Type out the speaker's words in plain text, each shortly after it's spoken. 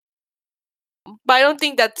But I don't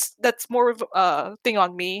think that's more of a thing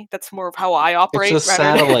on me. That's more of how I operate. It's a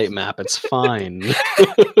satellite map. It's fine.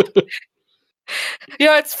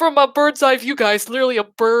 Yeah, it's from a bird's eye view, guys. Literally, a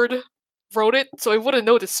bird wrote it, so I wouldn't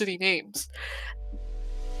know the city names.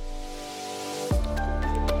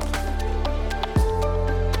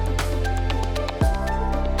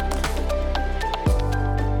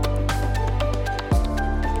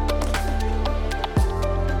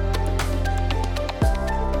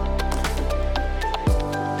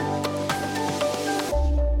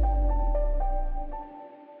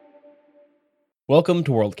 Welcome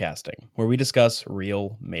to Worldcasting, where we discuss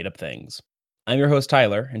real, made-up things. I'm your host,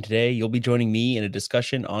 Tyler, and today you'll be joining me in a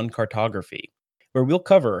discussion on cartography, where we'll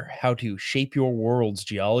cover how to shape your world's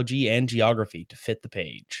geology and geography to fit the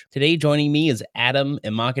page. Today joining me is Adam,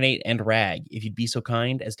 Imachinate, and Rag, if you'd be so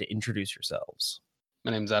kind as to introduce yourselves.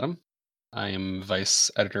 My name's Adam. I am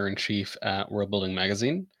Vice Editor-in-Chief at World Building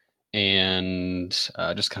Magazine, and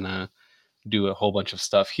just kind of do a whole bunch of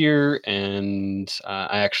stuff here, and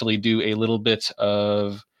I actually do a little bit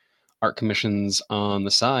of art commissions on the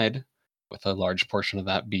side, with a large portion of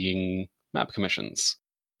that being map commissions.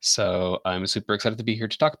 So I'm super excited to be here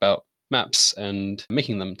to talk about maps and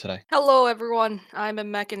making them today. Hello, everyone. I'm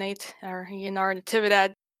Imachinate, or Yanar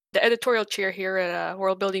Natividad, the editorial chair here at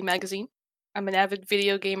World Building Magazine. I'm an avid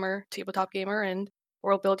video gamer, tabletop gamer, and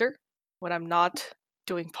world builder. When I'm not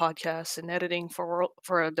doing podcasts and editing for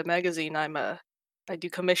the magazine, I do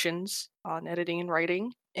commissions on editing and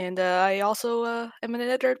writing, and I also am an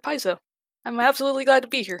editor at Paizo. I'm absolutely glad to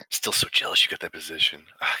be here. Still so jealous you got that position.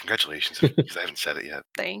 Congratulations, because I haven't said it yet.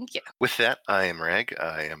 Thank you. With that, I am Rag.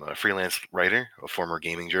 I am a freelance writer, a former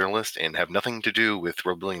gaming journalist, and have nothing to do with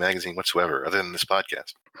World Building Magazine whatsoever, other than this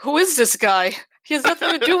podcast. Who is this guy? He has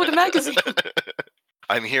nothing to do with the magazine.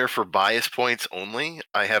 I'm here for bias points only.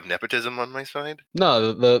 I have nepotism on my side.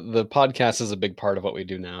 No, the podcast is a big part of what we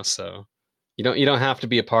do now, so you don't have to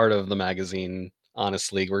be a part of the magazine.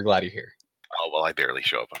 Honestly, we're glad you're here. Oh, well, I barely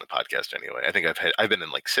show up on the podcast anyway. I think I've been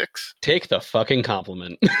in like 6. Take the fucking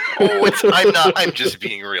compliment. I'm just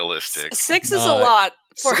being realistic. 6 is a lot.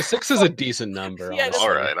 6 is a decent number. Yeah, honestly.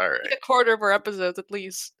 All right. Like a quarter of our episodes at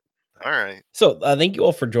least. All right. So thank you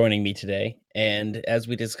all for joining me today, and as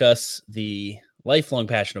we discuss the lifelong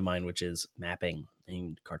passion of mine, which is mapping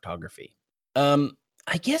and cartography.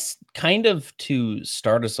 I guess kind of to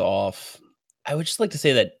start us off, I would just like to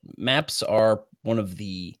say that maps are one of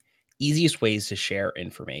the easiest ways to share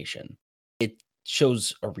information. It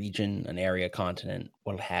shows a region, an area, continent,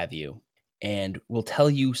 what have you, and will tell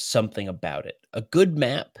you something about it. A good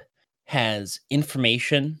map has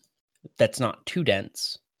information that's not too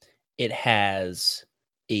dense. It has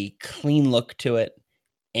a clean look to it,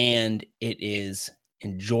 and it is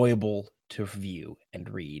enjoyable to view and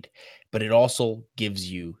read, but it also gives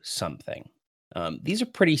you something. These are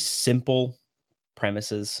pretty simple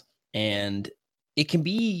premises, and it can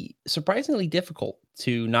be surprisingly difficult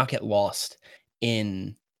to not get lost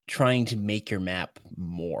in trying to make your map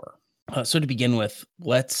more. So to begin with,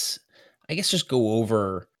 let's, I guess, just go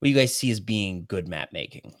over what you guys see as being good map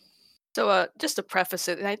making. So just to preface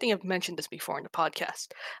it, and I think I've mentioned this before in the podcast,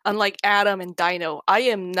 unlike Adam and Dino, I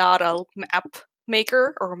am not a map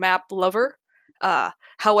maker or map lover.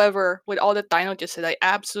 However, with all that Dino just said, I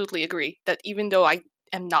absolutely agree that even though I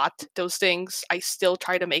am not those things, I still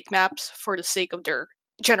try to make maps for the sake of their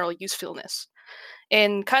general usefulness.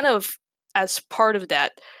 And kind of as part of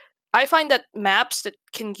that, I find that maps that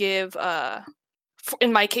can give,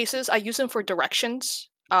 in my cases, I use them for directions.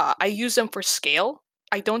 I use them for scale.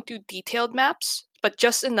 I don't do detailed maps, but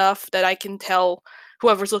just enough that I can tell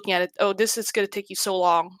whoever's looking at it, oh, this is going to take you so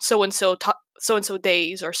long, so-and-so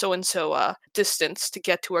days, or so-and-so distance to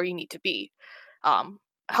get to where you need to be.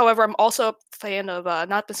 However, I'm also a fan of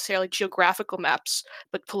not necessarily geographical maps,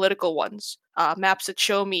 but political ones. Maps that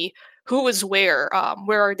show me who is where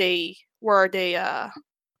are they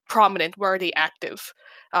prominent, where are they active.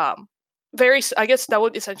 I guess that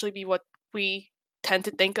would essentially be what we tend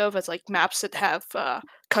to think of as like maps that have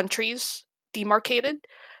countries demarcated.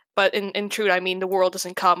 But in truth, I mean, the world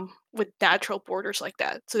doesn't come with natural borders like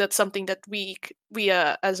that. So that's something that we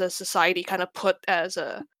as a society kind of put as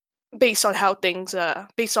based on how things,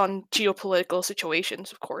 based on geopolitical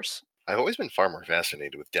situations, of course. I've always been far more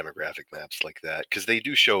fascinated with demographic maps like that, because they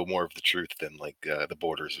do show more of the truth than like the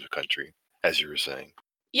borders of a country, as you were saying.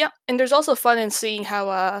 Yeah, and there's also fun in seeing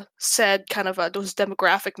how said kind of those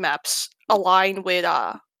demographic maps align with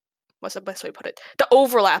what's the best way to put it? The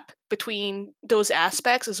overlap between those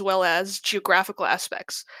aspects as well as geographical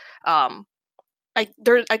aspects. I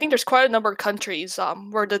think there's quite a number of countries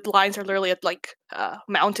where the lines are literally at like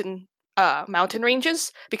mountain mountain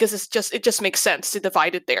ranges, because it just makes sense to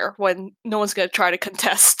divide it there when no one's going to try to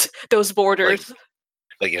contest those borders.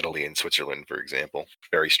 Like Italy and Switzerland, for example,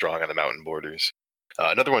 very strong on the mountain borders.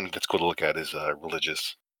 Another one that's cool to look at is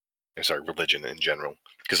religion in general,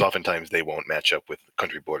 because oftentimes they won't match up with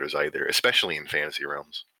country borders either, especially in fantasy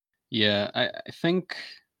realms. Yeah, I think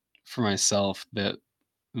for myself that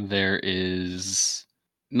there is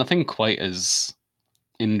nothing quite as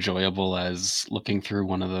enjoyable as looking through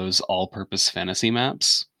one of those all-purpose fantasy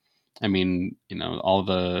maps. I mean,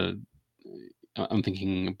 I'm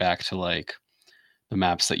thinking back to like the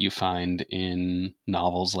maps that you find in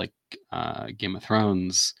novels like Game of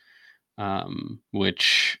Thrones,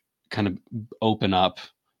 which kind of open up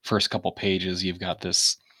first couple pages. You've got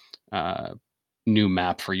this new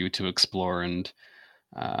map for you to explore, and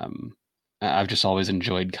I've just always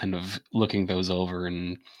enjoyed kind of looking those over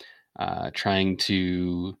and trying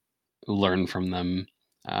to learn from them.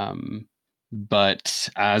 But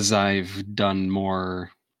as I've done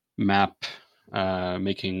more map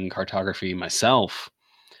making cartography myself,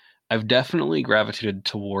 I've definitely gravitated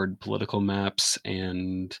toward political maps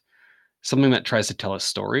and something that tries to tell a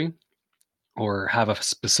story or have a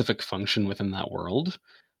specific function within that world.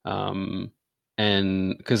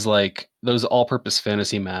 And because like those all-purpose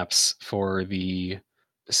fantasy maps for the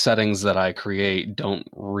settings that I create don't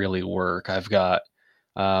really work. I've got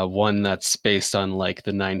one that's based on like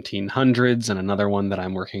the 1900s and another one that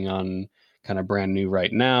I'm working on kind of brand new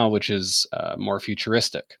right now, which is more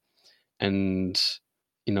futuristic. And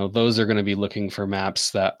those are going to be looking for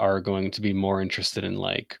maps that are going to be more interested in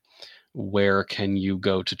like where can you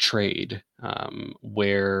go to trade,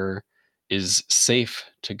 where is safe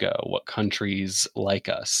to go, what countries like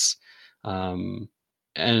us.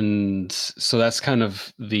 And so that's kind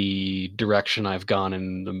of the direction I've gone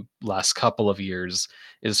in the last couple of years,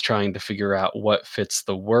 is trying to figure out what fits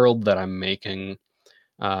the world that I'm making,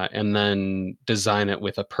 and then design it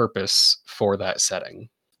with a purpose for that setting.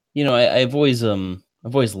 I've always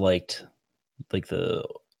liked like the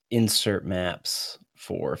insert maps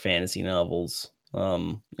for fantasy novels.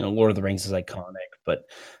 Lord of the Rings is iconic, but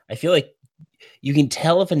I feel like you can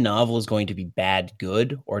tell if a novel is going to be bad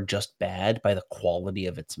good or just bad by the quality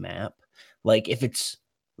of its map. Like if it's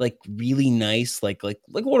like really nice, like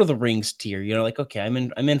Lord of the Rings tier, like okay, I'm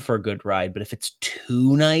in for a good ride. But if it's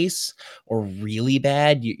too nice or really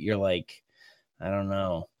bad, you're like, I don't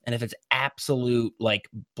know. And if it's absolute like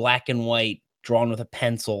black and white drawn with a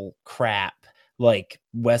pencil crap, like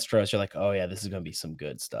Westeros, you're like, oh yeah, this is gonna be some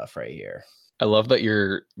good stuff right here. I love that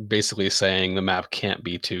you're basically saying the map can't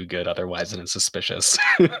be too good, otherwise it's suspicious.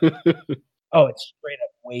 Oh, it's straight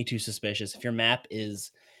up way too suspicious. If your map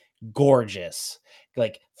is gorgeous,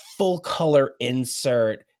 like full color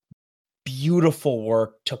insert, beautiful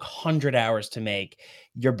work, took 100 hours to make,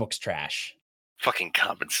 your book's trash. Fucking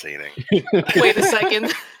compensating. Wait a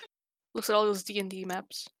second. Looks at all those D&D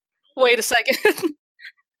maps. Wait a second.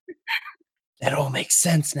 That all makes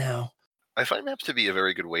sense now. I find maps to be a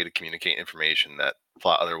very good way to communicate information that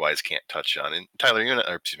plot otherwise can't touch on. And Tyler,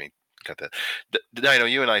 cut that. I know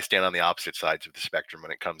you and I stand on the opposite sides of the spectrum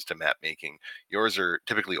when it comes to map making. Yours are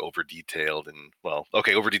typically over detailed and, well,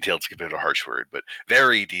 okay, over detailed is a bit of a harsh word, but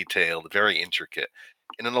very detailed, very intricate.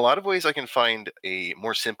 And in a lot of ways, I can find a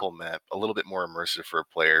more simple map a little bit more immersive for a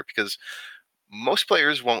player, because most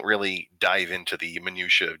players won't really dive into the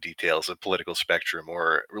minutiae of details of political spectrum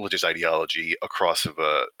or religious ideology across of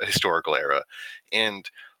a historical era. And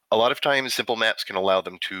a lot of times simple maps can allow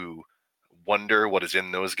them to wonder what is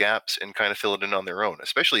in those gaps and kind of fill it in on their own,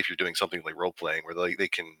 especially if you're doing something like role playing where they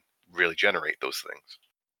can really generate those things.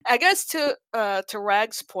 I guess to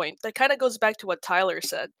Rag's point, that kind of goes back to what Tyler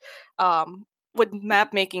said. With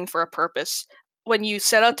map making for a purpose, when you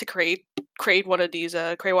set out to create one of these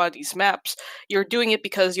maps, you're doing it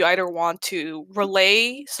because you either want to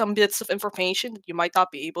relay some bits of information that you might not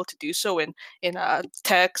be able to do so in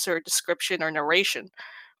text or description or narration,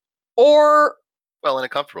 or Well, in a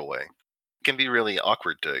comfortable way. It can be really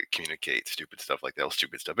awkward to communicate stupid stuff like that. Well,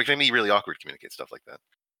 stupid stuff, but it can be really awkward to communicate stuff like that.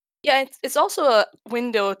 yeah, it's also a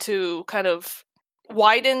window to kind of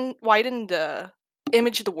widen the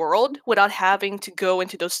image of the world without having to go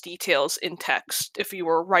into those details in text if you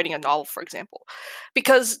were writing a novel, for example.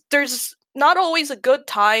 Because there's not always a good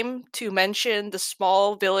time to mention the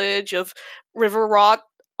small village of River Rot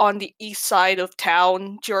on the east side of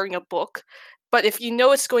town during a book. But if you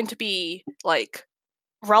know it's going to be like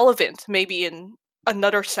relevant, maybe in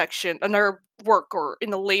another section, another work, or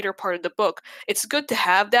in the later part of the book. It's good to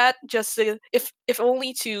have that, just if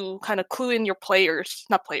only to kind of clue in your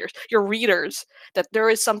your readers, that there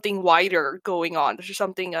is something wider going on. There's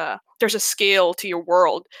something, there's a scale to your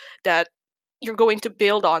world that you're going to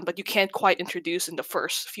build on, but you can't quite introduce in the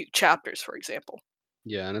first few chapters, for example.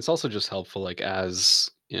 Yeah, and it's also just helpful, like, as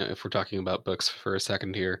if we're talking about books for a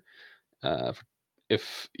second here, uh,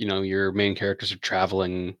 if your main characters are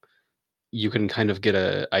traveling, you can kind of get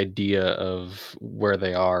a idea of where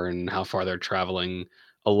they are and how far they're traveling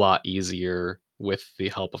a lot easier with the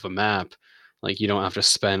help of a map. Like, you don't have to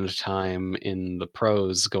spend time in the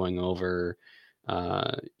prose going over,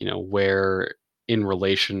 where in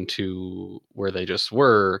relation to where they just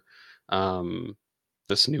were,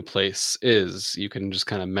 this new place is. You can just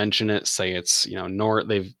kind of mention it, say it's north.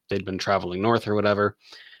 They'd been traveling north or whatever,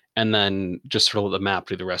 and then just sort of let the map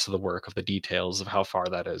do the rest of the work of the details of how far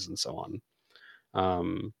that is and so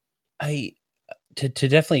on. I to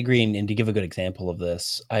definitely agree, and to give a good example of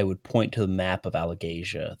this, I would point to the map of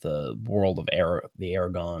Allegasia, the world of the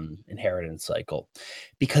Aragon inheritance cycle,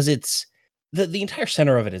 because it's the entire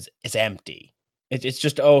center of it is empty. It's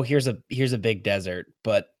just, oh, here's a big desert,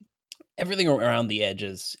 but everything around the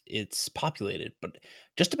edges, it's populated. But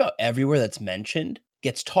just about everywhere that's mentioned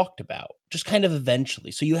gets talked about, just kind of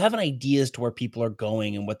eventually. So you have an idea as to where people are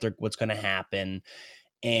going and what's going to happen.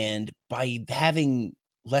 And by having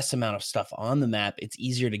less amount of stuff on the map, it's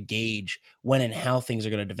easier to gauge when and how things are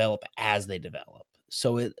going to develop as they develop.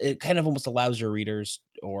 So it kind of almost allows your readers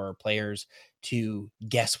or players to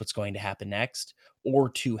guess what's going to happen next, or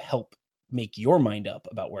to help make your mind up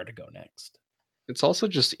about where to go next. It's also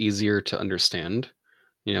just easier to understand,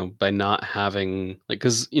 by not having, like,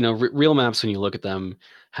 because real maps, when you look at them,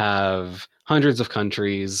 have hundreds of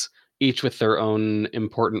countries, each with their own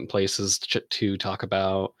important places to talk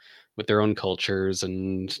about, with their own cultures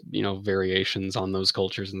and variations on those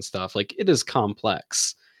cultures and stuff. Like, it is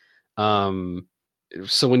complex.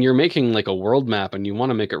 So when you're making like a world map and you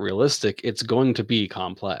want to make it realistic, it's going to be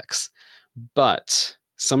complex. But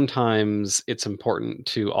sometimes it's important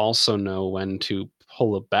to also know when to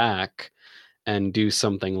pull it back and do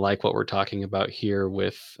something like what we're talking about here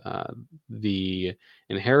with the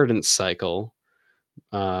inheritance cycle,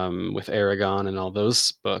 with Aragon and all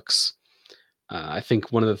those books. I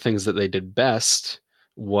think one of the things that they did best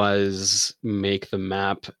was make the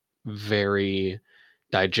map very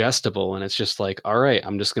digestible. And it's just like, all right,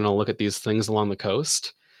 I'm just going to look at these things along the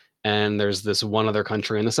coast, and there's this one other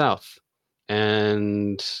country in the south.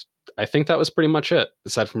 And I think that was pretty much it,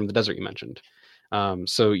 aside from the desert you mentioned.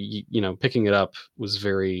 So, picking it up was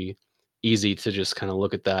very easy to just kind of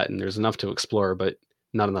look at that, and there's enough to explore, but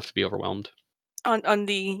not enough to be overwhelmed. On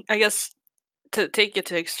the, I guess, to take it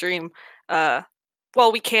to extreme,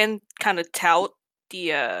 well, we can kind of tout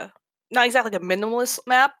the not exactly the minimalist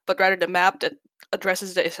map, but rather the map that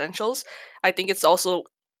addresses the essentials. I think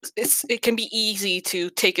it can be easy to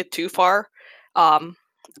take it too far,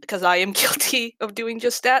 because I am guilty of doing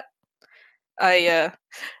just that.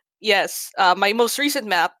 Yes, my most recent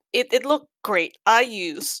map, it looked great. I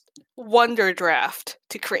used Wonderdraft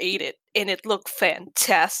to create it, and it looked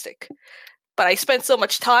fantastic. But I spent so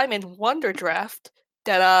much time in Wonderdraft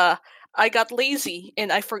that I got lazy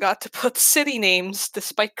and I forgot to put city names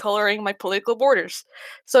despite coloring my political borders.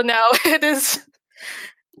 So now it is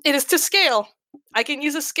to scale. I can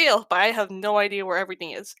use a scale, but I have no idea where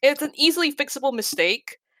everything is. It's an easily fixable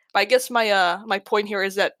mistake. But I guess my point here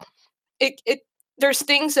is that it there's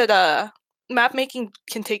things that map making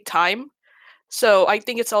can take time. So I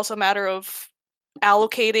think it's also a matter of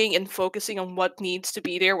allocating and focusing on what needs to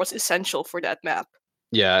be there, what's essential for that map.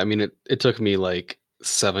 Yeah, I mean, it took me like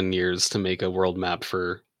 7 years to make a world map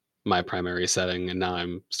for my primary setting, and now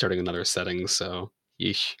I'm starting another setting, so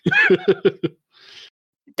yeesh.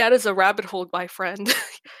 That is a rabbit hole, my friend.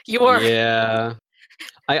 You are. Yeah.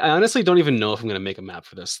 I honestly don't even know if I'm going to make a map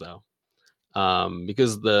for this, though.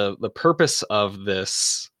 Because the purpose of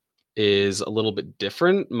this is a little bit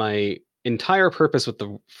different. My entire purpose with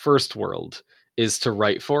the first world is to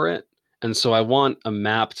write for it. And so I want a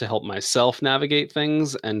map to help myself navigate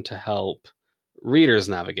things and to help readers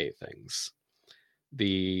navigate things.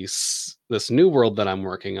 This new world that I'm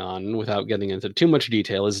working on, without getting into too much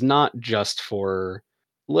detail, is not just for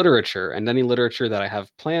literature. And any literature that I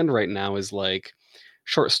have planned right now is like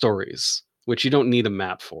short stories, which you don't need a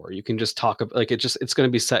map for. You can just talk about, like, it's going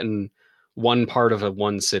to be set in one part of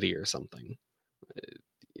one city or something.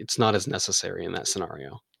 It's not as necessary in that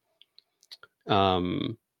scenario.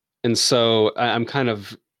 And so I'm kind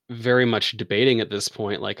of very much debating at this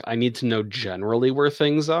point, like, I need to know generally where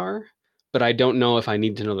things are, but I don't know if I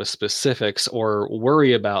need to know the specifics or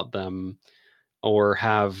worry about them or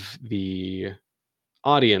have the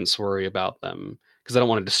audience worry about them, because I don't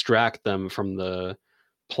want to distract them from the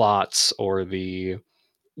plots or the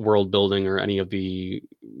world building or any of the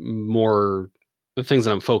things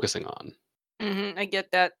that I'm focusing on. I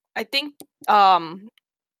get that. I think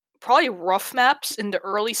probably rough maps in the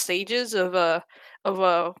early stages of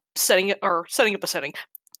setting up a setting,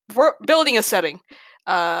 building a setting.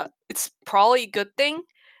 It's probably a good thing,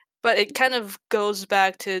 but it kind of goes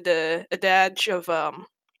back to the adage of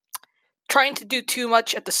trying to do too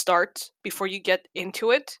much at the start before you get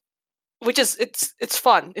into it, which is it's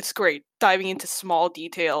fun. It's great diving into small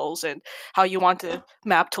details and how you want the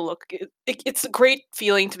map to look. It's a great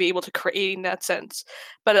feeling to be able to create in that sense.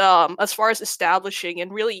 But as far as establishing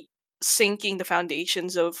and really sinking the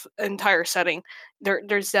foundations of an entire setting,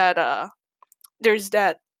 there's that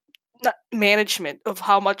management of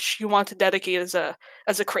how much you want to dedicate as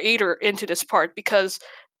a creator into this part, because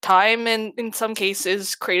time and in some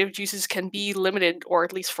cases creative juices can be limited, or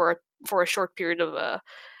at least for a short period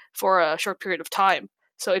of time.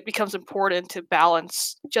 So it becomes important to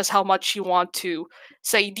balance just how much you want to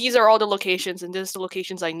say these are all the locations and this is the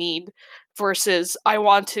locations I need, versus I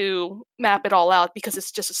want to map it all out because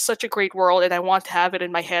it's just such a great world and I want to have it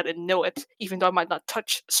in my head and know it, even though I might not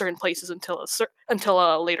touch certain places until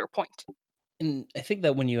a later point. And I think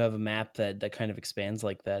that when you have a map that kind of expands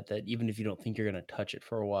like that, that even if you don't think you're going to touch it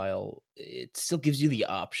for a while, it still gives you the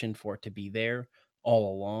option for it to be there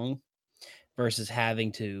all along, versus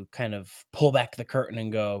having to kind of pull back the curtain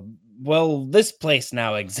and go, well, this place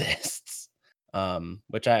now exists.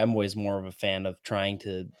 Which I'm always more of a fan of, trying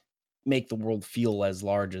to make the world feel as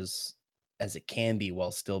large as it can be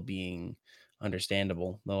while still being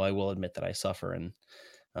understandable. Though I will admit that I suffer in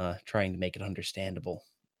trying to make it understandable.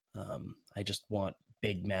 I just want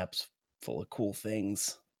big maps full of cool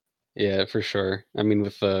things. Yeah, for sure. I mean,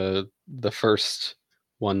 with the first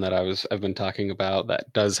one that I've been talking about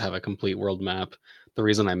that does have a complete world map, the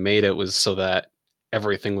reason I made it was so that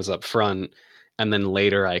everything was up front, and then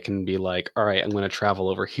later I can be like, all right, I'm going to travel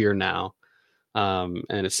over here now, and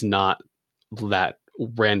it's not that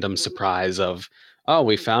random surprise of, oh,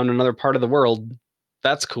 we found another part of the world.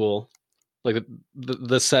 That's cool. Like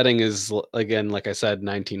the setting is, again, like I said,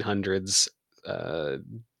 1900s,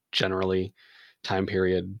 generally time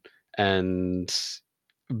period, and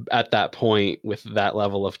at that point with that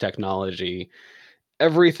level of technology,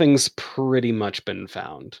 everything's pretty much been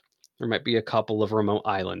found. There might be a couple of remote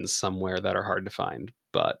islands somewhere that are hard to find,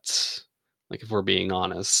 but like, if we're being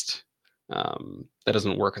honest, that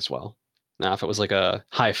doesn't work as well. Now, if it was like a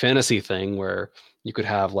high fantasy thing where you could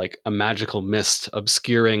have like a magical mist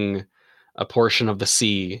obscuring a portion of the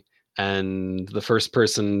sea, and the first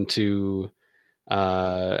person to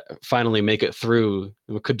finally make it through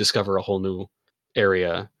could discover a whole new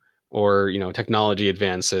area, or technology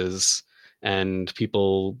advances and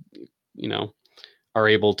people you know are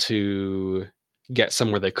able to get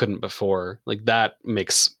somewhere they couldn't before, like that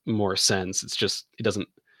makes more sense. It's just, it doesn't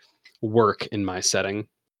work in my setting.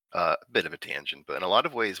 A bit of a tangent, but in a lot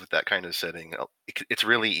of ways with that kind of setting, it's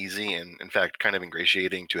really easy and in fact kind of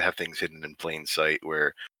ingratiating to have things hidden in plain sight,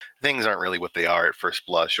 where things aren't really what they are at first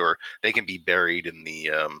blush, or they can be buried in the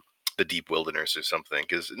deep wilderness or something,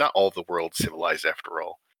 because not all of the world's civilized after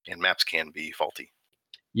all, and maps can be faulty.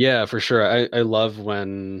 Yeah, for sure. I love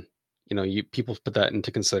when you people put that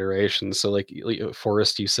into consideration. So like,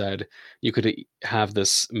 forest, you said you could have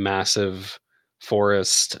this massive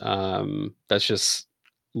forest, that's just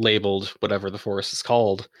labeled whatever the forest is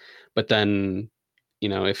called, but then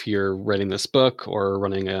if you're writing this book or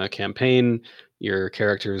running a campaign, your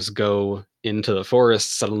characters go into the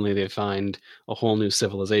forest, suddenly they find a whole new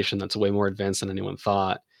civilization that's way more advanced than anyone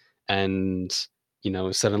thought, and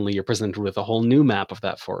suddenly you're presented with a whole new map of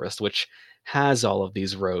that forest, which has all of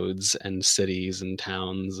these roads and cities and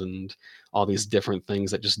towns and all these different things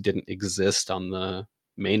that just didn't exist on the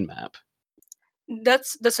main map.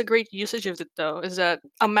 That's a great usage of it, though, is that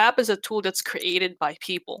a map is a tool that's created by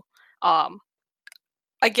people. um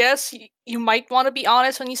I guess you might want to be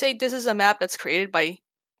honest when you say this is a map that's created by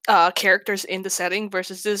characters in the setting,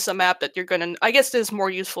 versus this is a map that you're gonna. I guess this is more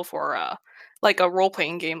useful for like a role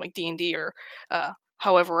playing game like D&D or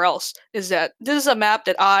however else. Is that this is a map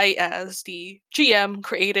that I, as the GM,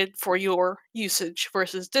 created for your usage,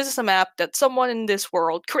 versus this is a map that someone in this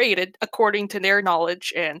world created according to their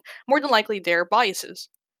knowledge and more than likely their biases.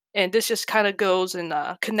 And this just kind of goes and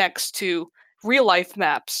connects to real life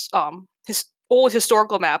maps. Old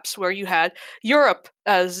historical maps where you had Europe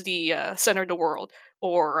as the center of the world,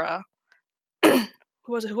 or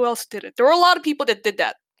who else did it? There were a lot of people that did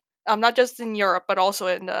that. not just in Europe, but also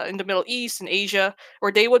in the Middle East and Asia,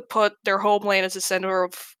 where they would put their homeland as the center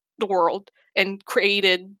of the world and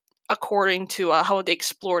created according to how they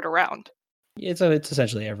explored around. It's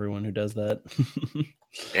essentially everyone who does that.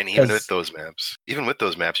 And even with 'Cause- those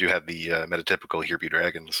maps, you have the metatypical here be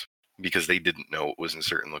dragons, because they didn't know it was in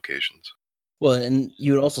certain locations. Well, and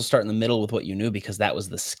you would also start in the middle with what you knew, because that was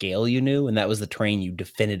the scale you knew, and that was the terrain you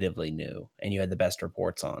definitively knew, and you had the best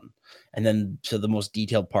reports on. And then to the most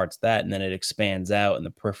detailed parts of that, and then it expands out, and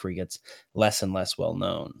the periphery gets less and less well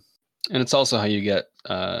known. And it's also how you get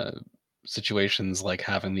situations like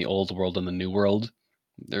having the old world and the new world.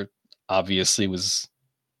 There obviously was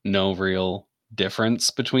no real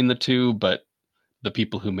difference between the two, but the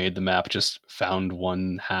people who made the map just found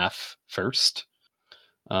one half first.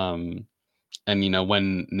 And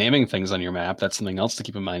when naming things on your map, that's something else to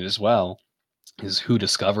keep in mind as well, is who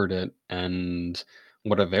discovered it and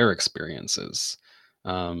what are their experiences.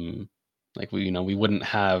 Like we wouldn't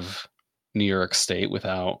have New York State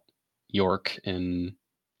without York in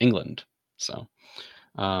England. So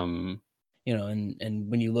and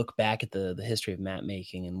when you look back at the history of map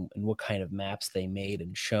making and what kind of maps they made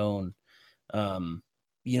and shown, I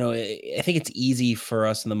think it's easy for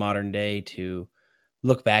us in the modern day to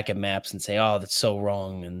look back at maps and say, oh, that's so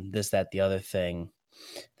wrong, and this, that, the other thing,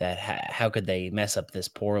 that how could they mess up this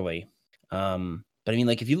poorly? But I mean,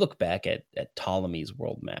 like, if you look back at Ptolemy's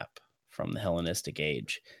world map from the Hellenistic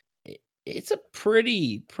age, it's a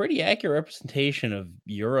pretty accurate representation of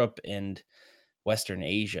Europe and Western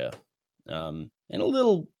Asia. And a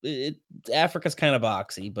little, Africa's kind of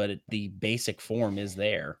boxy, but the basic form is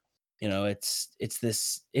there. It's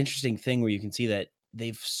this interesting thing where you can see that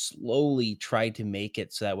they've slowly tried to make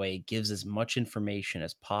it so that way it gives as much information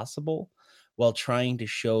as possible while trying to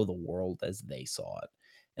show the world as they saw it.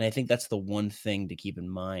 And I think that's the one thing to keep in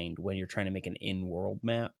mind when you're trying to make an in-world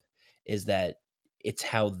map, is that it's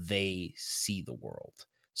how they see the world.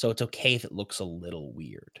 So it's okay if it looks a little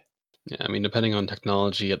weird. yeah, I mean, depending on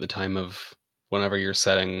technology at the time of whenever your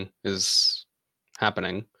setting is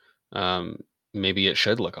happening, maybe it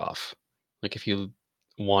should look off. Like if you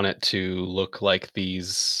want it to look like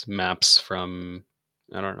these maps from,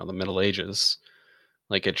 I don't know, the Middle Ages,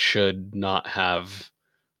 like it should not have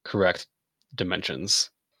correct dimensions.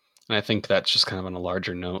 And I think that's just kind of on a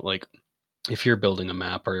larger note. Like if you're building a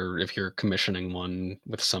map or if you're commissioning one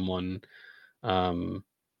with someone,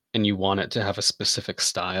 and you want it to have a specific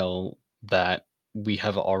style that we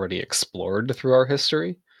have already explored through our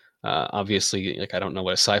history. Obviously, like I don't know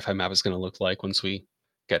what a sci-fi map is going to look like once we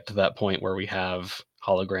get to that point where we have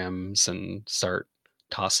holograms and start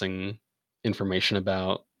tossing information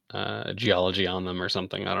about geology on them or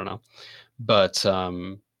something. I don't know. But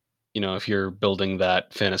if you're building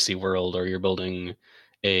that fantasy world or you're building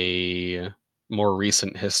a more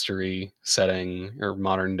recent history setting or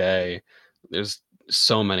modern day, there's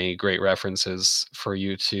so many great references for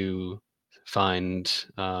you to find.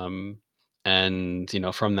 And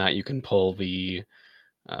from that you can pull the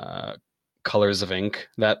colors of ink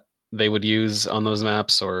that they would use on those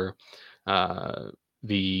maps, or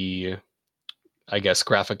the, I guess,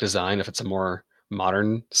 graphic design if it's a more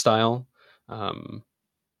modern style.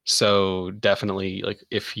 So definitely, like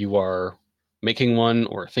if you are making one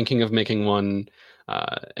or thinking of making one,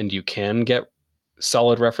 and you can get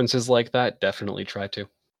solid references like that, definitely try to.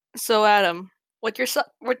 So Adam, what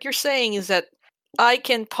you're saying is that I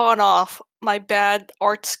can pawn off my bad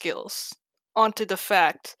art skills onto the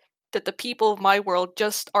fact that the people of my world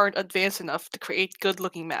just aren't advanced enough to create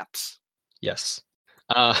good-looking maps. Yes.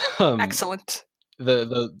 Excellent.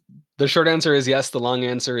 The short answer is yes. The long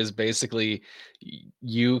answer is basically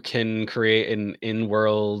you can create an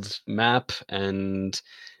in-world map, and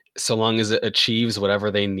so long as it achieves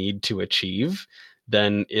whatever they need to achieve,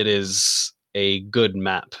 then it is a good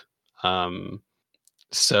map.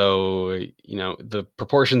 So the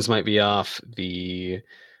proportions might be off, the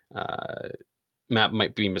map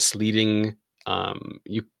might be misleading.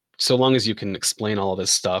 So long as you can explain all of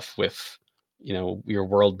this stuff with your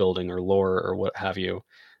world building or lore or what have you,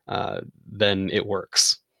 then it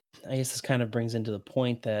works. I guess this kind of brings into the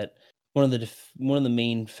point that one of the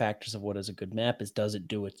main factors of what is a good map is, does it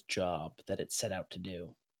do its job that it's set out to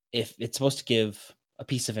do? If it's supposed to give a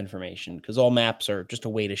piece of information, because all maps are just a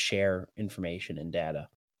way to share information and data.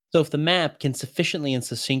 So if the map can sufficiently and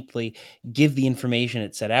succinctly give the information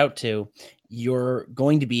it set out to, you're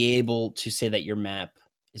going to be able to say that your map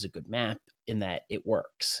is a good map in that it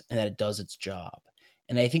works and that it does its job.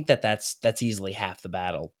 And I think that's easily half the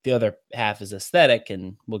battle. The other half is aesthetic,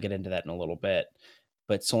 and we'll get into that in a little bit.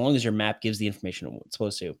 But so long as your map gives the information it's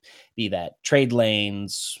supposed to, be that trade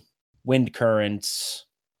lanes, wind currents,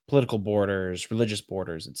 political borders, religious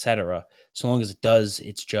borders, etc. So long as it does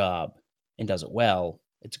its job and does it well,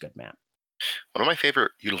 it's a good map. One of my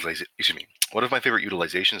favorite utilizations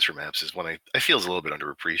for maps is one I feel is a little bit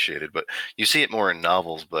underappreciated, but you see it more in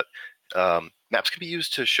novels. But maps can be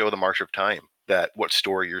used to show the march of time. That what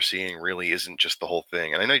story you're seeing really isn't just the whole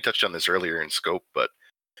thing. And I know you touched on this earlier in scope, but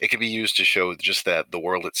it can be used to show just that the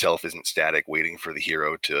world itself isn't static, waiting for the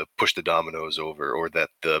hero to push the dominoes over, or that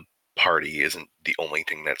the party isn't the only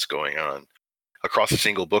thing that's going on. Across a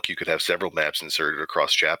single book, you could have several maps inserted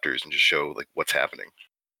across chapters and just show like what's happening,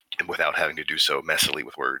 and without having to do so messily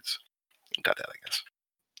with words. Got that, I guess.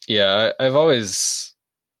 Yeah, I've always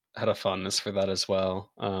had a fondness for that as well.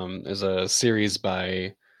 There's a series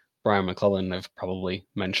by Brian McClellan I've probably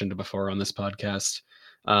mentioned before on this podcast.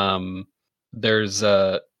 There's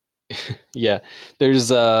yeah,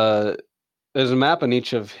 there's a map in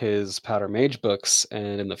each of his Powder Mage books,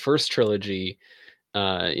 and in the first trilogy,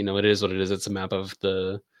 it is what it is. It's a map of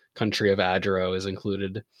the country of Adro is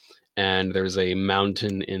included, and there's a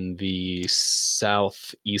mountain in the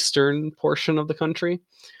southeastern portion of the country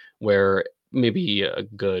where maybe a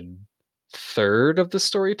good third of the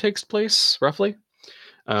story takes place, roughly.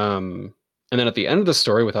 And then at the end of the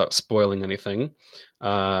story, without spoiling anything,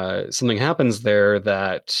 something happens there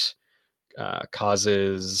that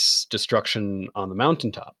causes destruction on the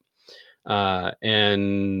mountaintop.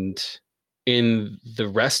 And in the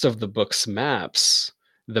rest of the book's maps,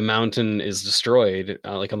 the mountain is destroyed,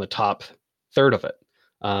 like on the top third of it.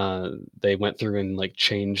 They went through and like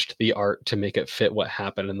changed the art to make it fit what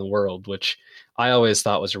happened in the world, which I always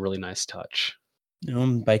thought was a really nice touch.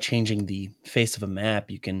 By changing the face of a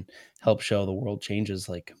map, you can help show the world changes,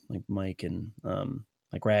 like Mike and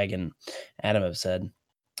like Rag and Adam have said.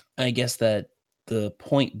 I guess that the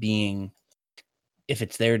point being, if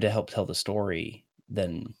it's there to help tell the story,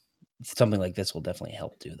 then something like this will definitely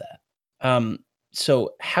help do that.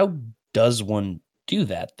 So how does one do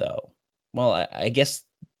that, though? Well, I guess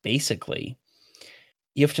basically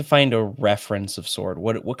you have to find a reference of sort.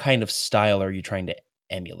 What kind of style are you trying to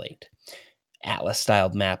emulate?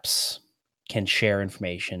 Atlas-styled maps can share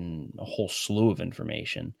information, a whole slew of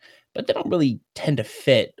information, but they don't really tend to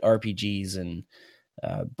fit RPGs and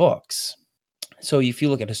books. So if you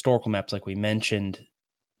look at historical maps, like we mentioned,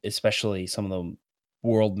 especially some of the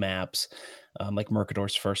world maps, like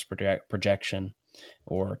Mercator's first projection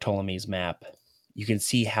or Ptolemy's map, you can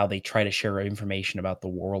see how they try to share information about the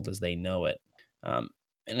world as they know it. And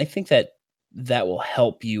I think that will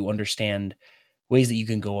help you understand ways that you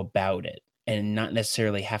can go about it and not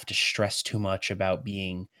necessarily have to stress too much about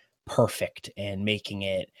being perfect and making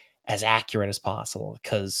it as accurate as possible.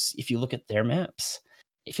 Because if you look at their maps,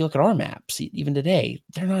 if you look at our maps, even today,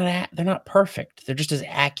 they're not perfect. They're just as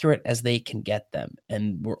accurate as they can get them,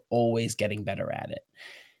 and we're always getting better at it.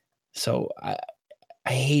 So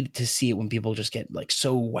I hate to see it when people just get like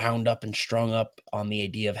so wound up and strung up on the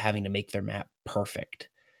idea of having to make their map perfect.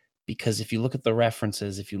 Because if you look at the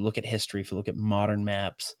references, if you look at history, if you look at modern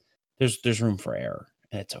maps, there's room for error,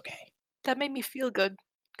 and it's okay. That made me feel good,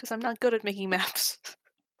 because I'm not good at making maps.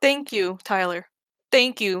 Thank you, Tyler.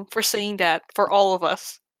 Thank you for saying that for all of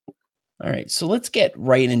us. All right, so let's get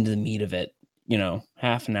right into the meat of it.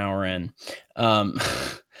 Half an hour in. How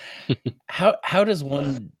does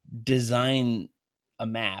one design a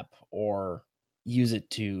map or use it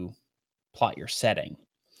to plot your setting?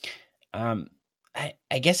 I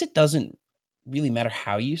guess it doesn't really matter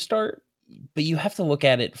how you start, but you have to look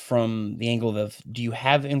at it from the angle of, do you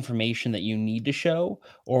have information that you need to show,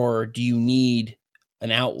 or do you need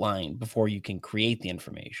an outline before you can create the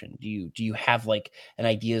information? Do you have like an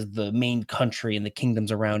idea of the main country and the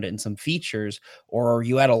kingdoms around it and some features, or are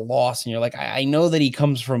you at a loss and you're like, I know that he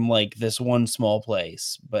comes from like this one small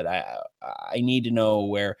place, but I need to know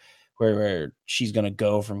where she's gonna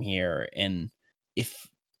go from here. And if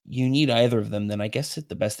you need either of them, then I guess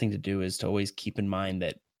the best thing to do is to always keep in mind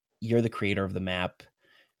that you're the creator of the map,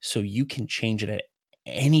 so you can change it at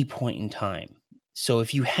any point in time. So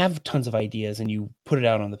if you have tons of ideas and you put it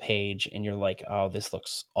out on the page and you're like, oh, this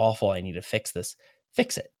looks awful, I need to fix this,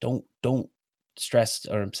 fix it. Don't stress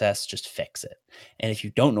or obsess, just fix it. And if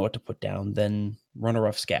you don't know what to put down, then run a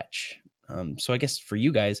rough sketch. So I guess for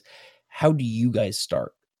you guys, how do you guys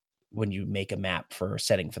start when you make a map for a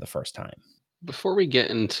setting for the first time? Before we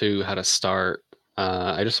get into how to start,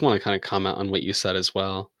 I just want to kind of comment on what you said as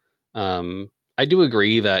well. I do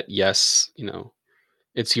agree that yes,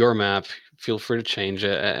 it's your map. Feel free to change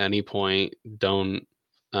it at any point. Don't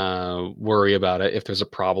worry about it. If there's a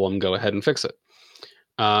problem, go ahead and fix it.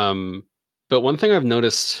 But one thing I've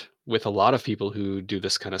noticed with a lot of people who do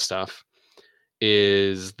this kind of stuff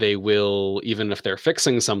is they will, even if they're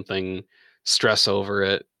fixing something, stress over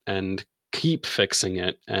it and keep fixing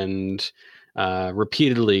it and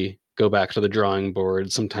repeatedly go back to the drawing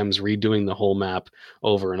board, sometimes redoing the whole map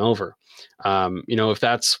over and over. If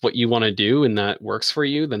that's what you want to do and that works for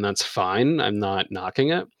you, then that's fine. I'm not knocking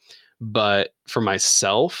it. But for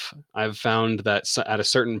myself, I've found that at a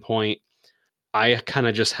certain point, I kind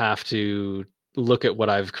of just have to look at what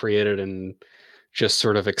I've created and just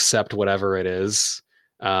sort of accept whatever it is.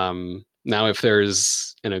 Now, if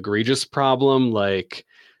there's an egregious problem, like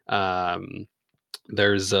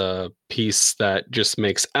there's a piece that just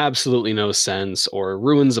makes absolutely no sense or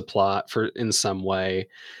ruins a plot in some way,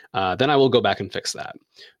 then I will go back and fix that.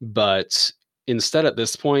 But instead, at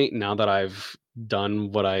this point, now that I've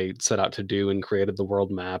done what I set out to do and created the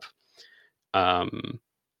world map,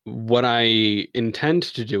 what I intend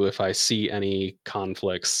to do if I see any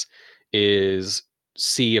conflicts is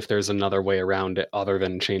see if there's another way around it other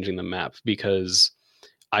than changing the map, because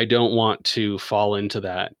I don't want to fall into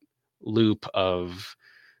that loop of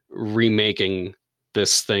remaking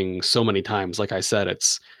this thing so many times. Like I said,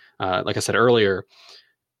 like I said earlier,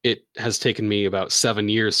 it has taken me about 7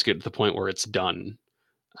 years to get to the point where it's done.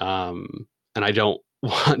 And I don't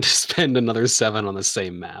want to spend another 7 on the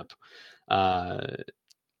same map.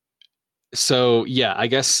 So yeah, I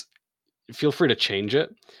guess feel free to change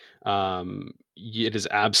it. It is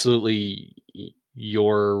absolutely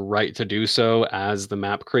your right to do so as the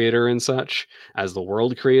map creator and such, as the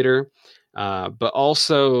world creator. But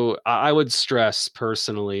also, I would stress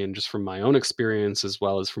personally, and just from my own experience, as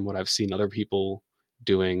well as from what I've seen other people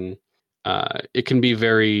doing, it can be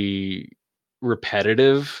very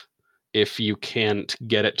repetitive if you can't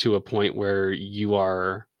get it to a point where you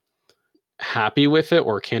are happy with it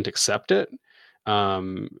or can't accept it.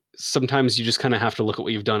 Sometimes you just kind of have to look at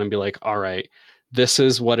what you've done and be like, all right, this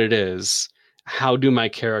is what it is. How do my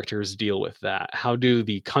characters deal with that? How do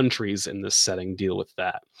the countries in this setting deal with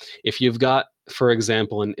that? If you've got, for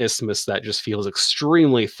example, an isthmus that just feels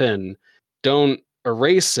extremely thin, don't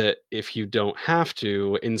erase it if you don't have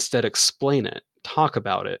to. Instead, explain it, talk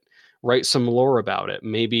about it, write some lore about it.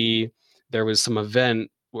 Maybe there was some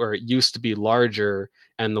event where it used to be larger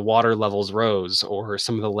and the water levels rose, or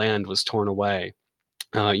some of the land was torn away.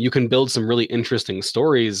 You can build some really interesting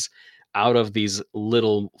stories out of these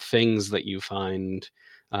little things that you find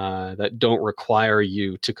that don't require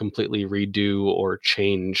you to completely redo or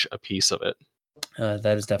change a piece of it.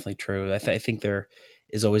 That is definitely true. I think there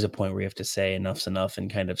is always a point where you have to say enough's enough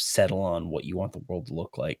and kind of settle on what you want the world to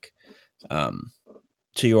look like.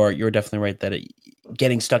 So you're definitely right that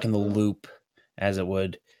getting stuck in the loop, as it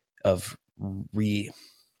would, of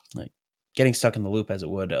getting stuck in the loop as it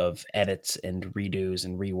would of edits and redos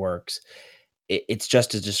and reworks, it's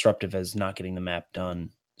just as disruptive as not getting the map done.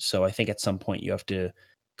 So I think at some point you have to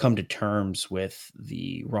come to terms with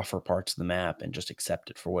the rougher parts of the map and just accept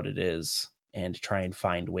it for what it is and try and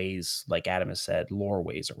find ways, like Adam has said, lore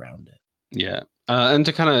ways around it. Yeah. And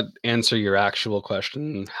to kind of answer your actual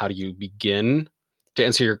question, how do you begin? To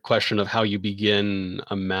answer your question of how you begin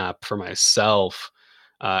a map for myself,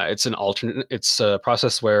 it's a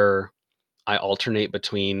process where I alternate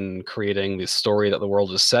between creating the story that the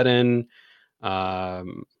world is set in.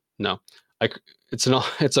 No,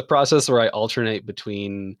 it's a process where I alternate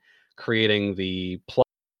between creating the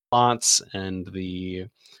plots and the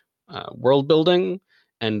world building,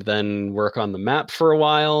 and then work on the map for a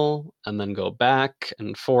while, and then go back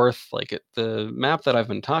and forth. The map that I've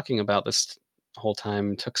been talking about this whole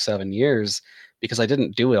time took 7 years because I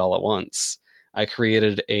didn't do it all at once. I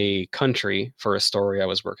created a country for a story I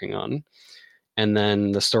was working on, and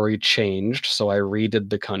then the story changed, so I redid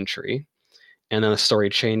the country, and then the story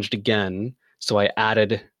changed again, so I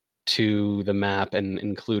added to the map and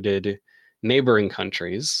included neighboring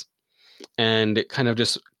countries, and it kind of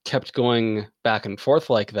just kept going back and forth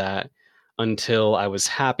like that until I was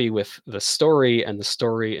happy with the story, and the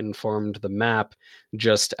story informed the map,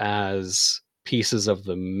 just as pieces of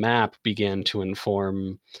the map began to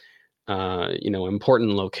inform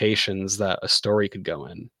important locations that a story could go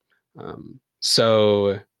in.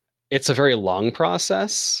 So it's a very long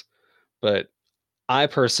process, but I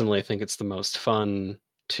personally think it's the most fun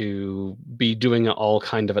to be doing it all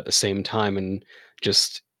kind of at the same time and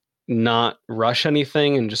just not rush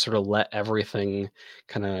anything and just sort of let everything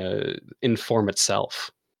kind of inform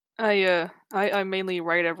itself. I mainly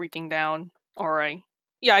write everything down, or I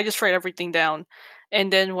just write everything down,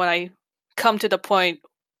 and then when I come to the point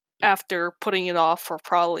after putting it off for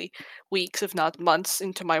probably weeks, if not months,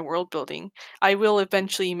 into my world building, I will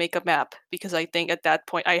eventually make a map, because I think at that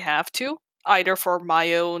point I have to, either for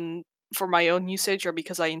my own usage or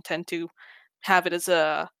because I intend to have it as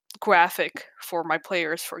a graphic for my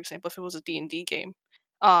players, for example, if it was a D&D game.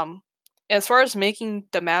 As far as making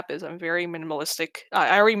the map is, I'm very minimalistic.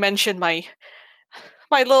 I already mentioned my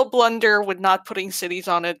little blunder with not putting cities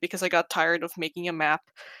on it because I got tired of making a map.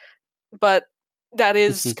 But that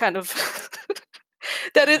is kind of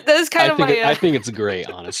that is kind of my. I think it's great,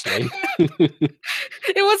 honestly.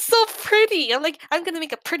 It was so pretty. I'm like, I'm gonna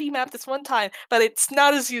make a pretty map this one time, but it's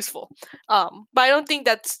not as useful. But I don't think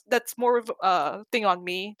that's more of a thing on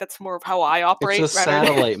me. That's more of how I operate. It's a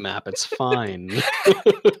satellite map. It's fine.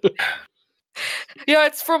 Yeah,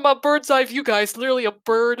 it's from a bird's eye view, guys. Literally, a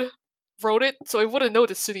bird wrote it, so I wouldn't know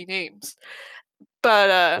the city names.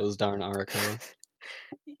 But Those darn Araco.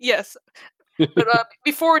 yes. But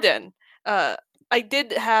before then, I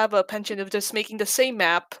did have a penchant of just making the same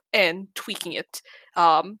map and tweaking it.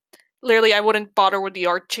 Literally, I wouldn't bother with the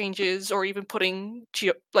art changes or even putting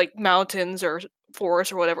like mountains or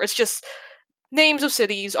forests or whatever. It's just names of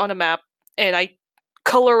cities on a map, and I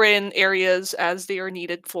color in areas as they are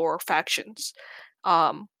needed for factions.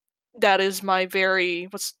 That is my very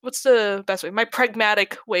what's the best way? My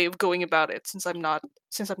pragmatic way of going about it, since I'm not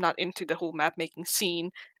into the whole map making scene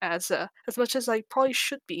as much as I probably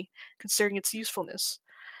should be, considering its usefulness.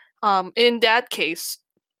 In that case,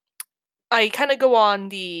 I kind of go on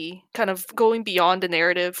the kind of going beyond the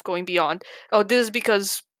narrative, going beyond. Oh, this is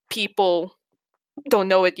because people don't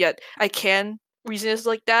know it yet. I can reason it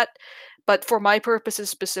like that, but for my purposes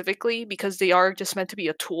specifically, because they are just meant to be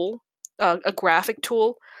a tool, a graphic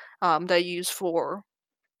tool that I use for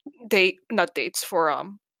not dates for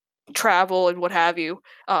travel and what have you,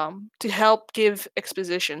 to help give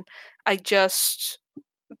exposition. I just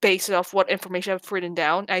base it off what information I've written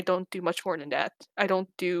down. I don't do much more than that. I don't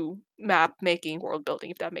do map making, world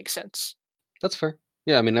building, if that makes sense. That's fair.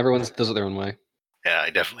 Yeah, I mean, everyone does it their own way. Yeah,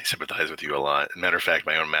 I definitely sympathize with you a lot. Matter of fact,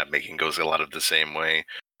 my own map making goes a lot of the same way.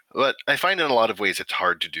 But I find in a lot of ways it's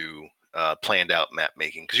hard to do planned out map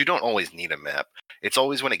making because you don't always need a map. It's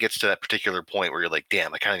always when it gets to that particular point where you're like,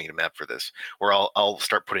 damn, I kind of need a map for this, where I'll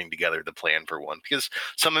start putting together the plan for one, because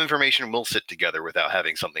some information will sit together without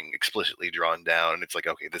having something explicitly drawn down. And it's like,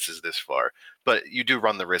 okay, this is this far. But you do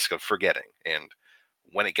run the risk of forgetting. And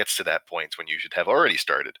when it gets to that point, it's when you should have already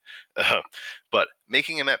started. But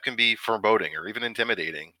making a map can be foreboding or even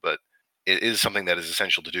intimidating, but it is something that is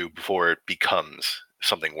essential to do before it becomes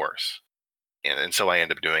something worse. And so I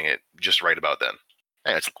end up doing it just right about then.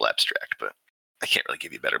 And it's a little abstract, but I can't really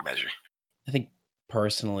give you a better measure. I think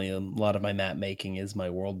personally, a lot of my map making is my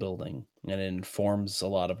world building, and it informs a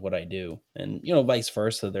lot of what I do. And, vice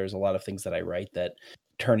versa, there's a lot of things that I write that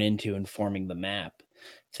turn into informing the map.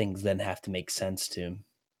 Things then have to make sense to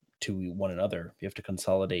one another. You have to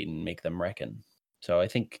consolidate and make them reckon. So I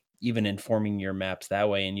think even informing your maps that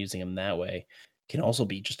way and using them that way can also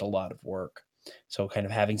be just a lot of work. So kind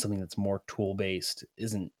of having something that's more tool based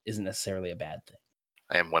isn't necessarily a bad thing.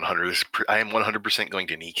 I am 100% going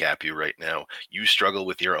to kneecap you right now. You struggle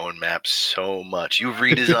with your own map so much. You've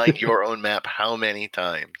redesigned your own map how many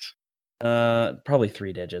times? Probably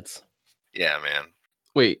 3 digits. Yeah, man.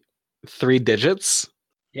 Wait, 3 digits?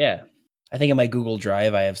 Yeah. I think in my Google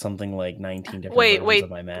Drive, I have something like 19 different versions of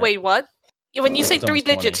my map. Wait, what? When you say It's 3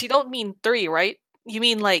 digits, 20. you don't mean 3, right? You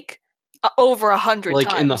mean like over 100 like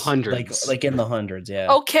times. In the hundreds. Like in the hundreds,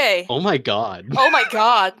 yeah. Okay. Oh my god. Oh my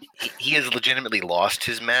god. He has legitimately lost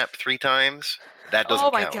his map 3 times. That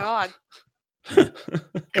doesn't count. Oh my god.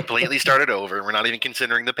 Completely started over. We're not even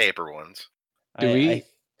considering the paper ones.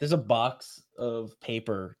 There's a box of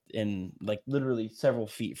paper in like literally several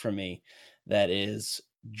feet from me that is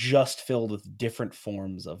just filled with different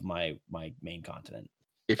forms of my main continent.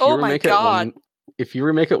 If you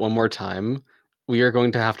remake it one more time, we are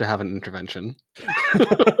going to have an intervention. Hey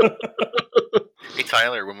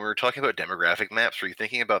Tyler, when we were talking about demographic maps, were you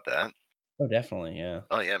thinking about that? Oh, definitely, yeah.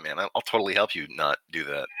 Oh yeah, man, I'll totally help you not do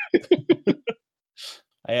that.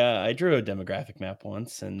 I drew a demographic map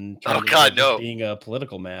once and being a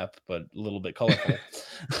political map, but a little bit colorful.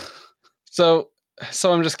 So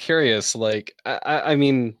I'm just curious, like I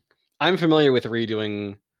mean, I'm familiar with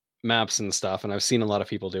redoing maps and stuff, and I've seen a lot of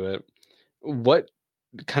people do it. What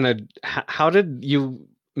kind of how did you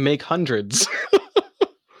make hundreds?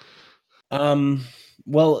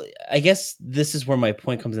 Well, I guess this is where my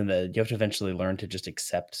point comes in, that you have to eventually learn to just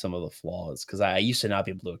accept some of the flaws, because I used to not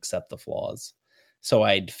be able to accept the flaws. So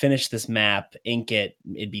I'd finish this map, ink it,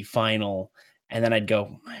 it'd be final, and then I'd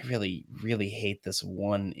go, I really, really hate this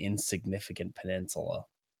one insignificant peninsula,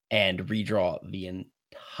 and redraw the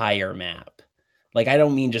entire map. Like, I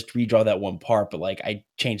don't mean just redraw that one part, but like I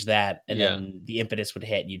change that and Yeah. then the impetus would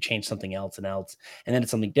hit and you change something else, and then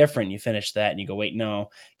it's something different. And you finish that and you go, wait, no,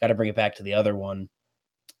 got to bring it back to the other one.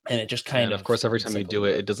 And it just kind And of course, every time you do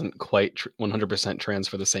it, it doesn't quite 100%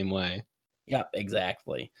 transfer the same way. Yeah,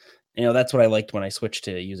 exactly. That's what I liked when I switched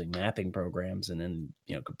to using mapping programs and then,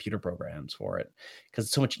 computer programs for it, because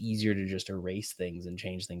it's so much easier to just erase things and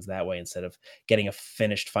change things that way instead of getting a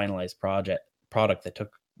finished, finalized product that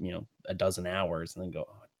took, a dozen hours and then go,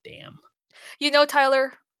 oh, damn.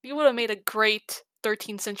 Tyler, you would have made a great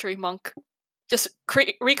 13th century monk. Just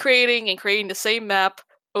recreating and creating the same map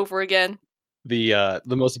over again. The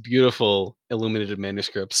most beautiful illuminated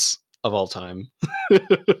manuscripts of all time.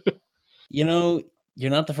 You're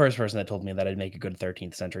not the first person that told me that I'd make a good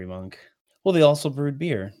 13th century monk. Well, they also brewed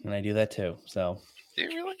beer, and I do that too. So, do you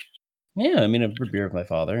really? Yeah, I mean, I've brewed beer with my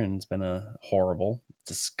father, and it's been a horrible,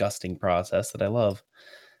 disgusting process that I love.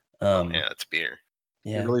 Oh yeah, it's beer.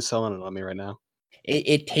 Yeah, You're really selling it on me right now.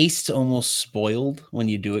 It tastes almost spoiled when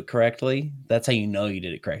you do it correctly. That's how you know you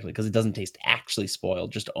did it correctly, because it doesn't taste actually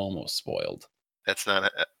spoiled, just almost spoiled. That's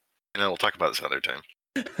not. We'll talk about this another time.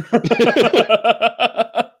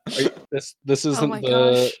 This isn't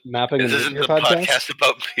gosh. mapping. This and isn't beer the podcast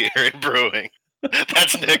about beer and brewing.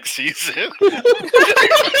 That's next season. You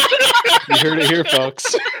heard it here,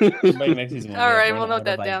 folks. Maybe next season All right, we'll run note out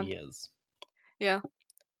that of down. ideas. Yeah.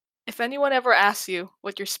 If anyone ever asks you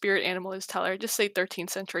what your spirit animal is, Tyler, just say 13th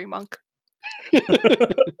century monk.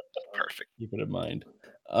 Perfect. Keep it in mind.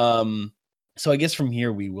 So I guess from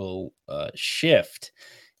here we will shift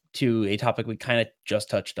to a topic we kind of just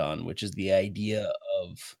touched on, which is the idea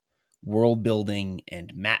of world building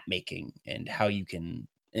and map making and how you can,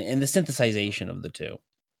 and the synthesization of the two,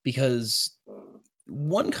 because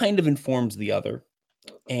one kind of informs the other,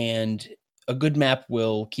 and a good map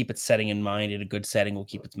will keep its setting in mind, and a good setting will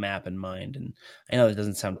keep its map in mind. And I know that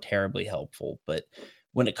doesn't sound terribly helpful, but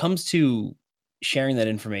when it comes to sharing that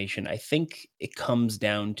information, I think it comes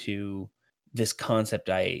down to this concept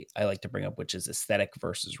I like to bring up, which is aesthetic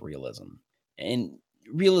versus realism. And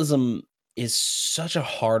realism is such a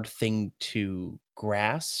hard thing to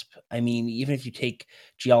grasp. I mean, even if you take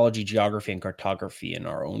geology, geography, and cartography in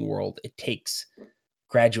our own world, it takes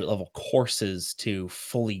graduate level courses to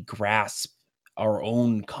fully grasp our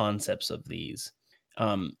own concepts of these.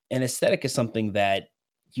 And aesthetic is something that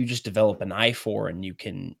you just develop an eye for, and you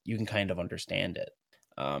can kind of understand it.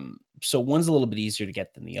 So one's a little bit easier to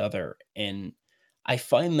get than the other. And I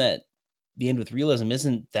find that the end with realism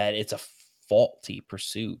isn't that it's a faulty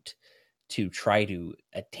pursuit to try to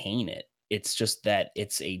attain it. It's just that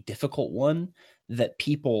it's a difficult one that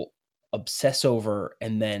people obsess over,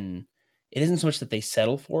 and then it isn't so much that they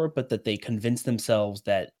settle for it, but that they convince themselves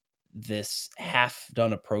that this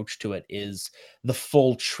half-done approach to it is the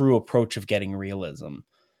full, true approach of getting realism.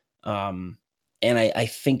 And I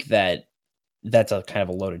think that that's a kind of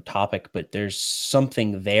a loaded topic, but there's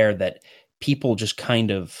something there that people just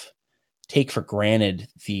kind of take for granted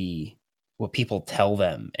what people tell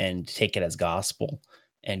them and take it as gospel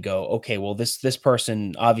and go, okay, well, this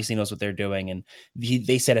person obviously knows what they're doing. And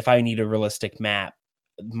they said, if I need a realistic map,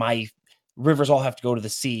 my rivers all have to go to the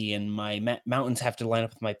sea and my mountains have to line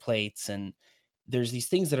up with my plates. And there's these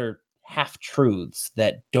things that are half truths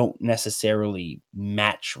that don't necessarily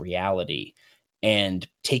match reality. And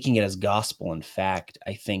taking it as gospel and fact,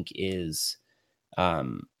 I think, is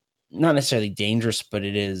not necessarily dangerous, but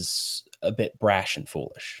it is a bit brash and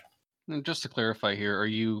foolish. And just to clarify here, are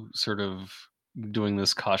you sort of doing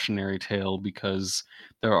this cautionary tale because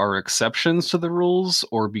there are exceptions to the rules,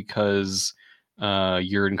 or because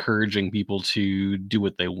you're encouraging people to do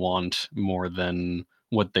what they want more than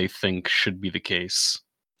what they think should be the case?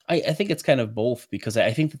 I think it's kind of both, because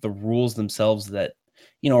I think that the rules themselves that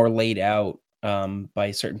are laid out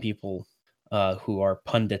by certain people who are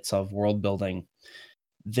pundits of world building,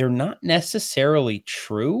 they're not necessarily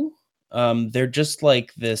true. They're just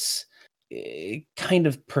like this kind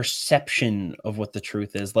of perception of what the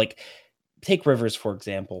truth is. Like, take rivers, for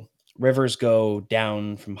example. Rivers go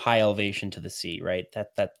down from high elevation to the sea, right?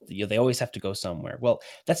 That they always have to go somewhere. Well,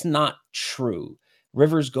 that's not true.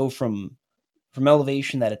 Rivers go from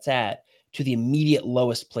elevation that it's at to the immediate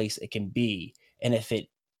lowest place it can be. And if it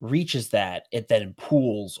reaches that, it then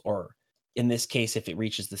pools, or in this case, if it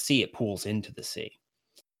reaches the sea, it pools into the sea.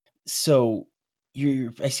 So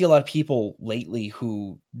I see a lot of people lately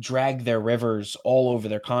who drag their rivers all over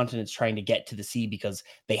their continents trying to get to the sea because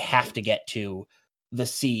they have to get to the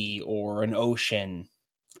sea or an ocean.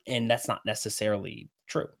 And that's not necessarily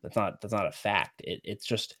true. That's not a fact. It's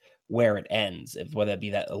just where it ends, whether it be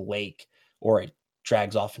that a lake or it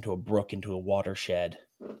drags off into a brook, into a watershed.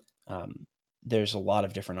 there's a lot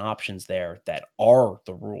of different options there that are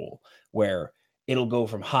the rule, where it'll go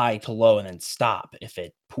from high to low and then stop if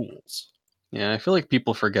it pools. Yeah, I feel like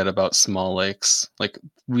people forget about small lakes. Like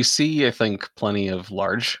we see, I think, plenty of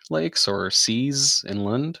large lakes or seas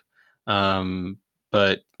inland. Um,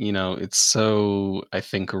 but it's so, I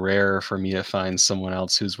think, rare for me to find someone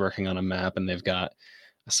else who's working on a map and they've got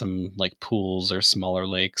some like pools or smaller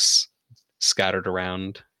lakes scattered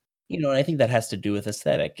around. And I think that has to do with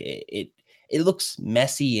aesthetic. It looks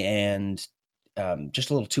messy and just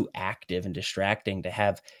a little too active and distracting to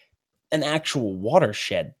have an actual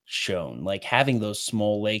watershed shown. Like having those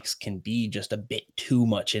small lakes can be just a bit too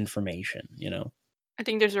much information. I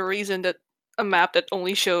think there's a reason that a map that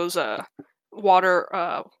only shows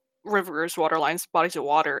water, rivers, water lines, bodies of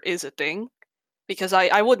water is a thing. Because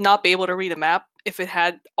I would not be able to read a map if it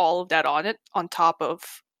had all of that on it, on top of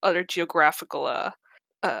other geographical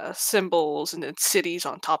symbols and then cities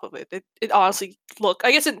on top of it. It honestly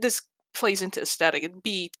I guess this plays into aesthetic. It'd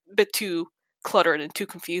be a bit too cluttered and too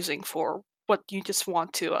confusing for what you just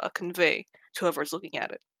want to convey to whoever's looking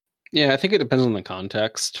at it. Yeah, I think it depends on the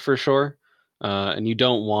context for sure. And you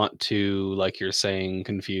don't want to, like you're saying,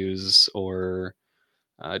 confuse or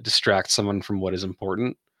distract someone from what is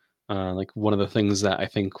important. Like one of the things that I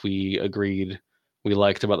think we agreed we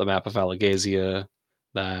liked about the map of Allegasia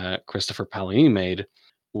that Christopher Paolini made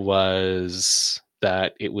was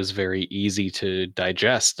that it was very easy to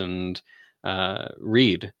digest and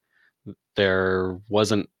read. There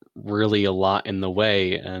wasn't really a lot in the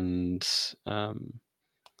way, and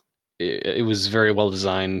it was very well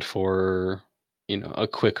designed for a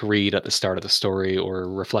quick read at the start of the story or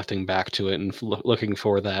reflecting back to it and looking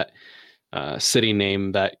for that city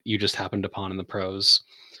name that you just happened upon in the prose.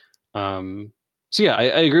 So yeah, I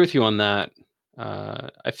agree with you on that.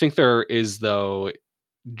 I think there is, though,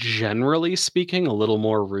 generally speaking, a little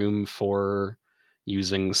more room for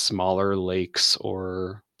using smaller lakes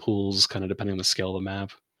or pools, kind of depending on the scale of the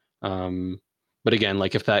map. But again,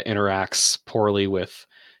 like if that interacts poorly with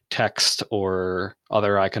text or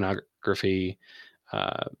other iconography,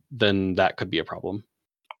 then that could be a problem.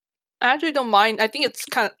 I actually don't mind. I think it's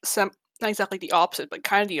kind of not exactly the opposite, but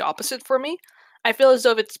kind of the opposite for me. I feel as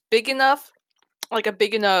though if it's big enough, like a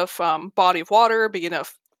big enough body of water, big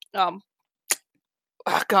enough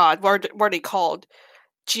oh God, what are they called?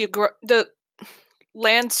 The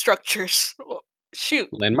land structures. Shoot,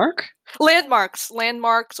 Landmark? landmarks,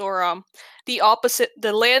 or the opposite,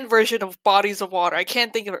 the land version of bodies of water. I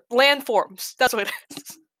can't think of it. Landforms. That's what it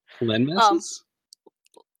is. Land masses?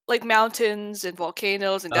 Like mountains and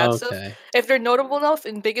volcanoes and that stuff. Okay. If they're notable enough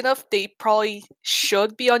and big enough, they probably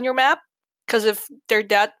should be on your map. Because if they're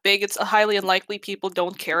that big, it's highly unlikely people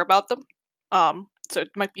don't care about them. So it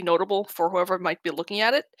might be notable for whoever might be looking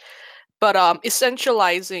at it. But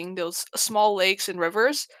essentializing those small lakes and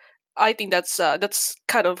rivers, I think that's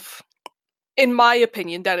kind of, in my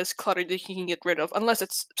opinion, that is clutter that you can get rid of, unless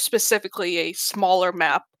it's specifically a smaller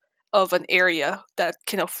map of an area that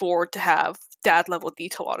can afford to have that level of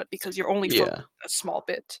detail on it, because you're only focusing a small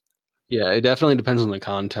bit. Yeah, it definitely depends on the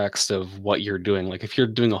context of what you're doing. Like if you're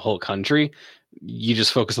doing a whole country, you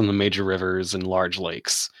just focus on the major rivers and large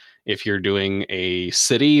lakes. If you're doing a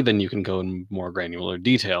city, then you can go in more granular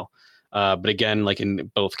detail. But again, like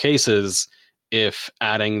in both cases, if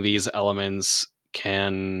adding these elements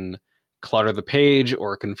can clutter the page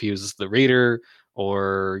or confuse the reader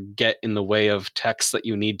or get in the way of text that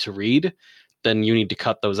you need to read, then you need to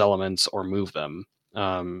cut those elements or move them.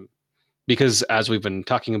 Because as we've been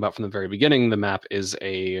talking about from the very beginning, the map is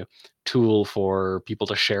a tool for people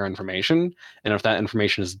to share information. And if that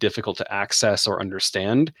information is difficult to access or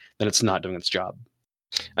understand, then it's not doing its job.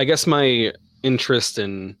 I guess my interest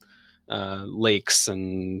in lakes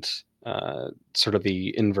and sort of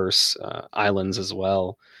the inverse islands as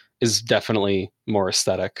well is definitely more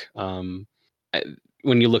aesthetic. When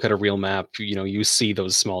you look at a real map, you see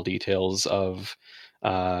those small details of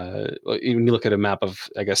when you look at a map of,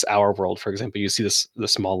 I guess, our world, for example, you see the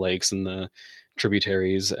small lakes and the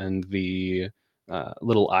tributaries and the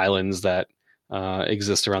little islands that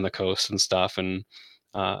exist around the coast and stuff. And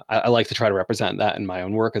I like to try to represent that in my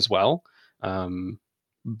own work as well.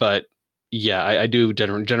 But yeah, I do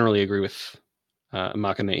generally agree with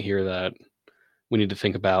Imachinate here that we need to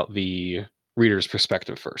think about the reader's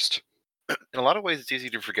perspective first. In a lot of ways, it's easy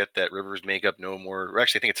to forget that rivers make up no more, or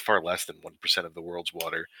actually, I think it's far less than 1% of the world's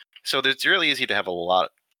water. So it's really easy to have a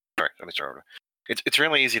lot. All right, let me start over. It's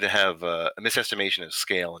really easy to have a misestimation of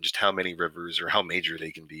scale and just how many rivers or how major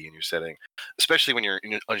they can be in your setting, especially when you're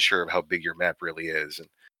unsure of how big your map really is. And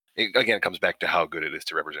it comes back to how good it is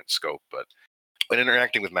to represent scope. But when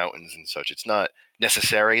interacting with mountains and such, it's not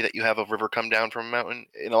necessary that you have a river come down from a mountain.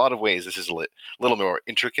 In a lot of ways, this is a little more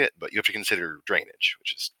intricate, but you have to consider drainage,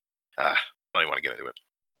 which is, I don't even want to get into it.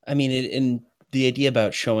 I mean, in the idea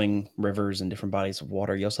about showing rivers and different bodies of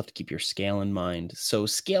water, you also have to keep your scale in mind. So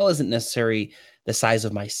scale isn't necessarily the size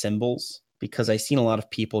of my symbols, because I've seen a lot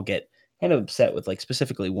of people get kind of upset with, like,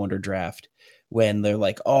 specifically Wonder Draft, when they're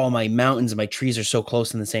like, oh, my mountains and my trees are so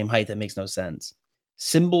close in the same height, that makes no sense.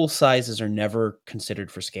 Symbol sizes are never considered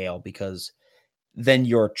for scale, because then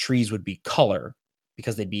your trees would be color,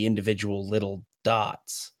 because they'd be individual little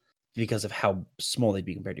dots because of how small they'd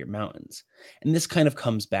be compared to your mountains. And this kind of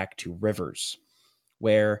comes back to rivers,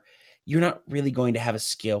 where you're not really going to have a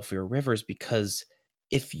scale for your rivers, because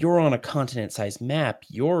if you're on a continent-sized map,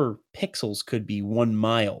 your pixels could be 1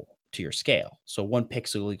 mile to your scale. So 1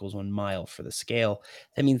 pixel equals 1 mile for the scale.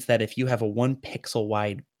 That means that if you have a 1 pixel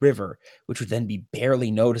wide river, which would then be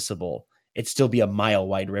barely noticeable, it'd still be a mile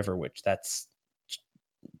wide river, which that's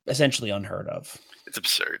essentially unheard of. It's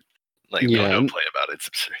absurd. Like, Yeah, don't play about it. It's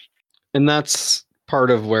absurd. And that's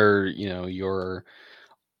part of where, your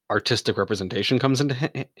artistic representation comes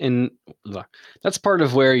that's part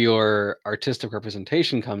of where your artistic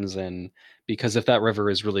representation comes in, because if that river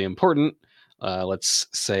is really important, let's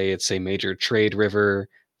say it's a major trade river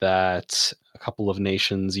that a couple of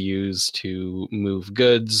nations use to move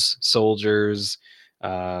goods, soldiers,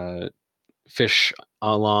 fish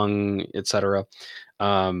along, etc.,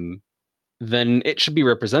 then it should be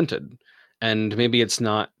represented. And maybe it's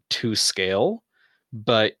not to scale,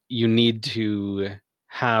 but you need to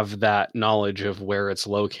have that knowledge of where it's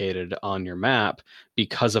located on your map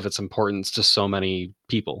because of its importance to so many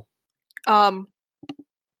people.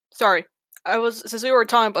 Sorry. Since we were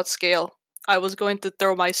talking about scale, I was going to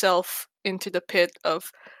throw myself into the pit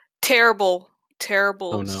of terrible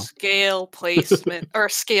Oh, no. scale placement or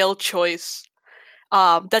scale choice.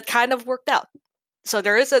 That kind of worked out. So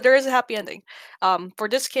there is a happy ending. For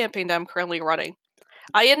this campaign that I'm currently running,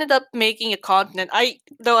 I ended up making a continent. I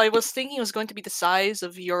was thinking it was going to be the size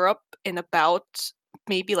of Europe and about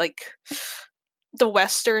maybe like the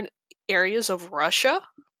western areas of Russia,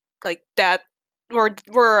 like that, where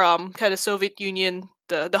kind of Soviet Union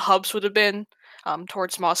the hubs would have been,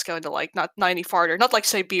 towards Moscow and the like, not any farther, not like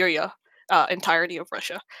Siberia, entirety of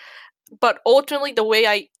Russia. But ultimately, the way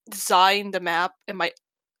I designed the map and my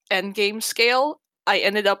end game scale, I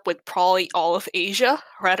ended up with probably all of Asia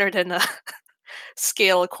rather than a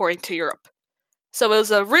scale according to Europe. So it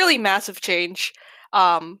was a really massive change.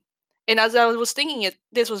 And as I was thinking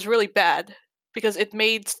this was really bad, because it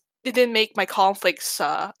didn't make my conflicts,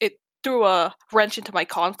 it threw a wrench into my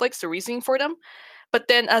conflicts, the reasoning for them. But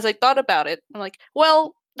then as I thought about it, I'm like,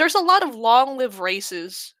 well, there's a lot of long-lived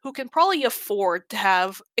races who can probably afford to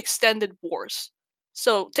have extended wars.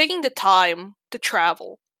 So taking the time to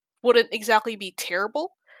travel wouldn't exactly be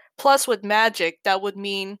terrible. Plus, with magic, that would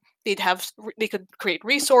mean they could create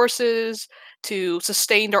resources to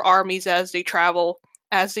sustain their armies as they travel,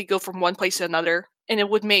 as they go from one place to another, and it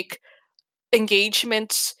would make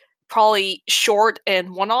engagements probably short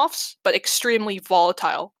and one-offs, but extremely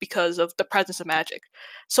volatile because of the presence of magic.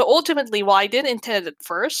 So ultimately, while I didn't intend it at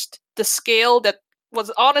first, the scale that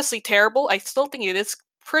was honestly terrible, I still think it is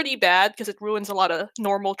pretty bad because it ruins a lot of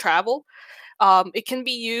normal travel. It can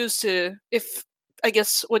be used if I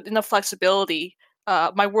guess with enough flexibility,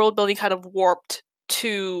 my world building kind of warped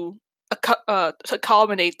to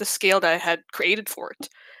accommodate the scale that I had created for it.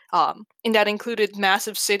 And that included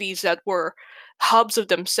massive cities that were hubs of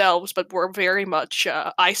themselves, but were very much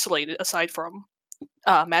isolated aside from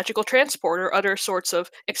magical transport or other sorts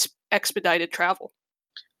of expedited travel.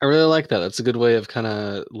 I really like that. That's a good way of kind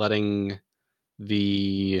of letting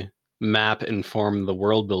the map inform the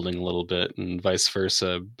world building a little bit, and vice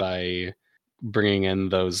versa, by bringing in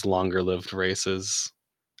those longer lived races.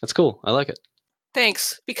 That's cool. I like it.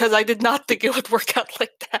 Thanks, because I did not think it would work out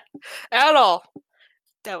like that at all.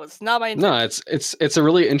 That was not my intention. No, it's a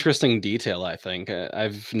really interesting detail, I think.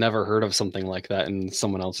 I've never heard of something like that in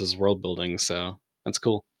someone else's world building, so that's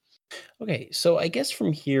cool. Okay, so I guess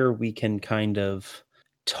from here we can kind of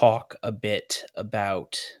talk a bit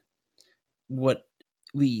about what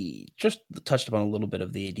we just touched upon, a little bit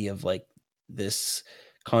of the idea of, like, this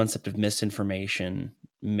concept of misinformation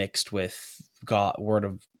mixed with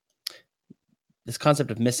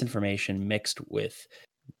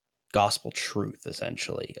gospel truth,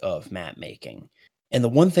 essentially, of map making. And the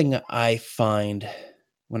one thing I find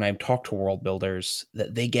when I talk to world builders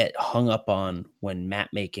that they get hung up on when map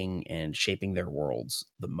making and shaping their worlds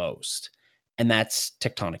the most, and that's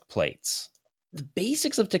tectonic plates. The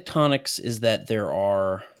basics of tectonics is that there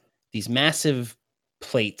are these massive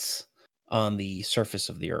plates on the surface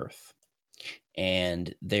of the Earth.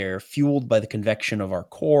 And they're fueled by the convection of our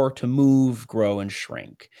core to move, grow, and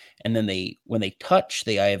shrink. And then when they touch,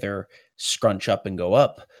 they either scrunch up and go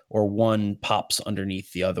up, or one pops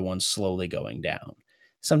underneath the other one, slowly going down.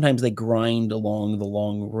 Sometimes they grind along the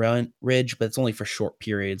long ridge, but it's only for short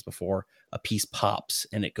periods before a piece pops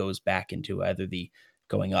and it goes back into either the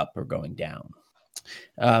going up or going down.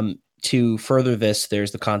 To further this,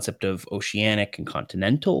 there's the concept of oceanic and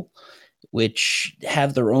continental, which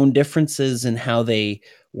have their own differences in how they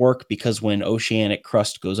work, because when oceanic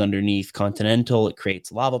crust goes underneath continental, it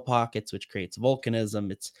creates lava pockets, which creates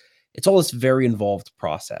volcanism. It's all this very involved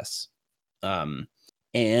process.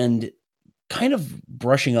 And kind of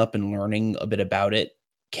brushing up and learning a bit about it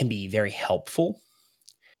can be very helpful.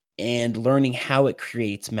 And learning how it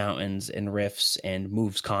creates mountains and rifts and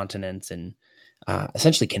moves continents and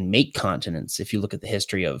essentially can make continents. If you look at the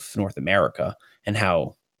history of North America and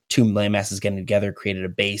how two landmasses getting together created a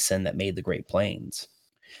basin that made the Great Plains.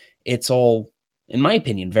 It's all, in my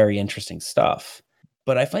opinion, very interesting stuff.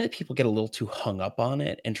 But I find that people get a little too hung up on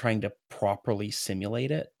it and trying to properly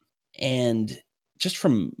simulate it. And just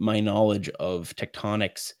from my knowledge of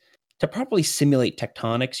tectonics, to properly simulate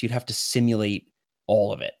tectonics, you'd have to simulate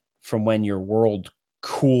all of it, from when your world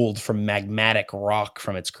cooled from magmatic rock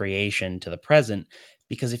from its creation to the present.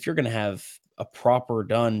 Because if you're going to have a proper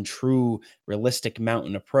done, true, realistic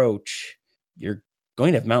mountain approach, you're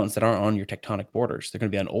going to have mountains that aren't on your tectonic borders. They're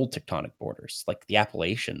going to be on old tectonic borders, like the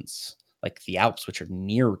Appalachians, like the Alps, which are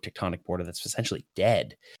near tectonic border that's essentially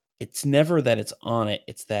dead. It's never that it's on it,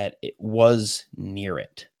 it's that it was near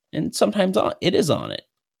it. And sometimes it is on it.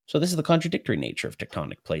 So this is the contradictory nature of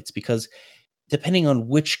tectonic plates, because depending on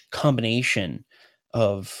which combination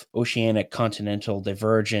of oceanic, continental,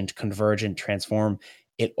 divergent, convergent, transform,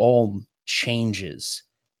 it all changes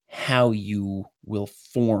how you will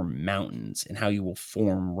form mountains and how you will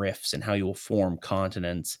form rifts and how you will form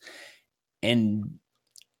continents. And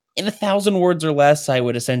in 1,000 words or less, I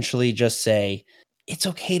would essentially just say, it's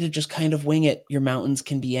okay to just kind of wing it. Your mountains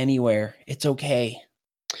can be anywhere. It's okay.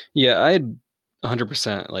 Yeah, I'd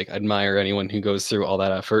 100% admire anyone who goes through all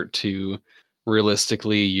that effort to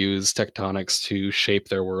realistically use tectonics to shape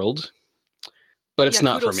their world. But it's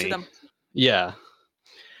not for me. Yeah.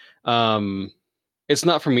 It's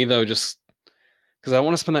not for me though, just because I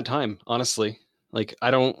want to spend that time, honestly.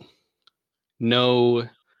 I don't know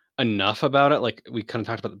enough about it. We kind of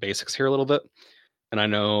talked about the basics here a little bit, and I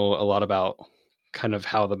know a lot about kind of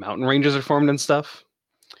how the mountain ranges are formed and stuff.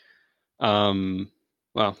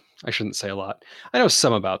 Well, I shouldn't say a lot. I know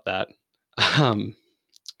some about that.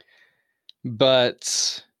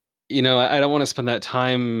 But I don't want to spend that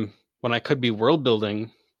time when I could be world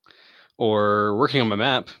building or working on my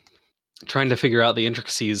map trying to figure out the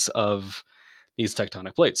intricacies of these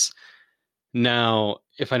tectonic plates. Now,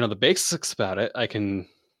 if I know the basics about it, I can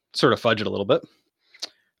sort of fudge it a little bit.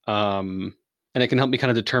 And it can help me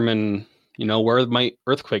kind of determine, where might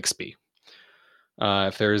earthquakes be.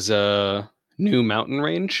 If there's a new mountain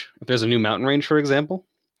range, for example,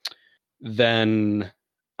 then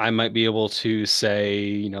I might be able to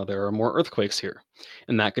say, there are more earthquakes here.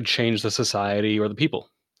 And that could change the society or the people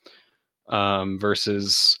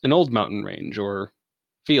versus an old mountain range or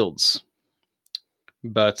fields.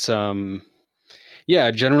 But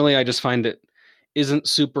yeah, generally I just find it isn't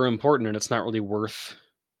super important, and it's not really worth,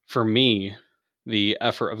 for me, the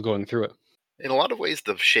effort of going through it. In a lot of ways,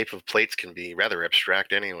 the shape of plates can be rather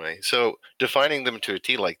abstract anyway. So defining them to a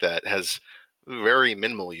T like that has very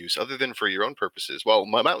minimal use other than for your own purposes. While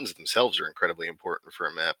mountains themselves are incredibly important for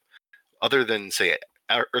a map, other than, say,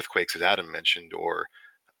 earthquakes, as Adam mentioned, or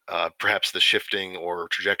perhaps the shifting or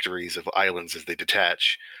trajectories of islands as they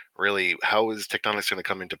detach. Really, how is tectonics going to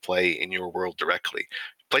come into play in your world directly?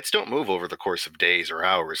 Plates don't move over the course of days or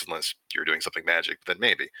hours unless you're doing something magic, then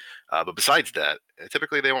maybe. But besides that,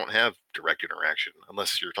 typically they won't have direct interaction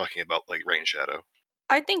unless you're talking about rain shadow.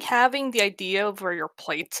 I think having the idea of where your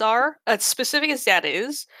plates are, as specific as that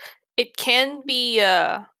is, it can be,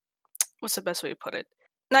 what's the best way to put it?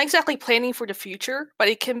 Not exactly planning for the future, but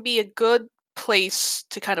it can be a good place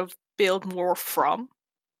to kind of build more from,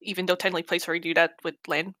 even though technically plates already do that with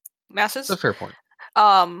land masses. That's a fair point.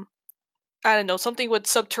 I don't know, something with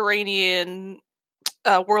subterranean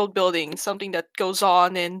world building, something that goes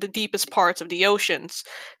on in the deepest parts of the oceans,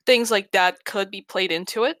 things like that could be played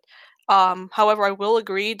into it. However, I will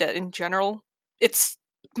agree that in general, it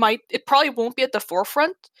probably won't be at the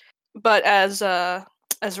forefront, but as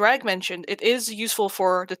Rag mentioned, it is useful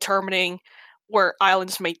for determining where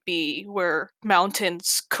islands might be, where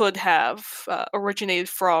mountains could have originated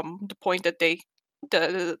from, the point that they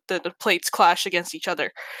the plates clash against each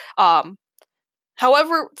other.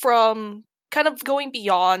 However, from kind of going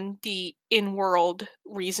beyond the in-world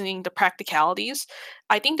reasoning, the practicalities,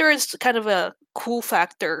 I think there is kind of a cool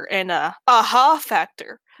factor and a aha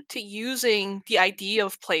factor to using the idea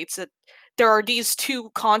of plates, that there are these two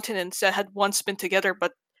continents that had once been together,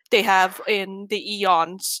 but they have in the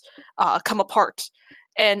eons come apart.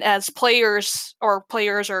 And as players or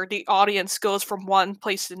the audience goes from one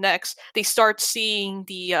place to the next, they start seeing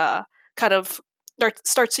the kind of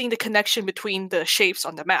start seeing the connection between the shapes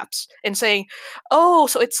on the maps and saying, oh,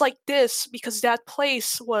 so it's like this because that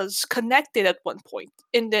place was connected at one point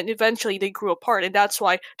and then eventually they grew apart, and that's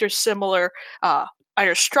why there's similar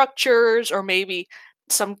either structures or maybe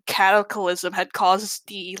some cataclysm had caused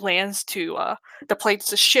the lands to the plates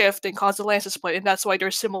to shift and caused the lands to split, and that's why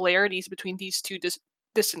there's similarities between these two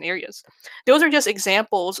distant areas. Those are just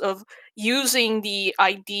examples of using the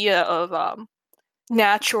idea of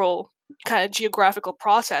natural kind of geographical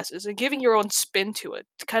processes and giving your own spin to it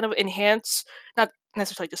to kind of enhance, not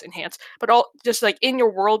necessarily just enhance, but all just like in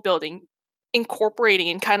your world building, incorporating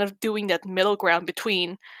and kind of doing that middle ground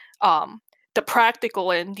between the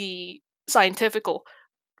practical and the scientifical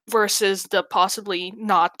versus the possibly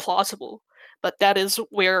not plausible. But that is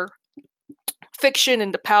where fiction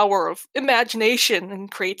and the power of imagination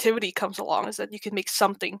and creativity comes along, is that you can make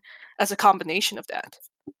something as a combination of that.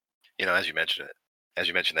 As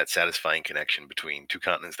you mentioned that satisfying connection between two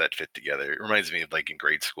continents that fit together, it reminds me of like in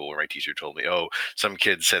grade school where my teacher told me, oh, some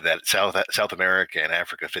kid said that South America and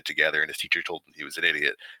Africa fit together, and his teacher told him he was an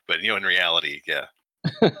idiot. But in reality, yeah.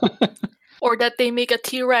 Or that they make a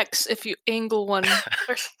T-Rex if you angle one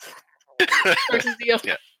versus the other.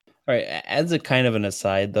 Yeah. All right, as a kind of an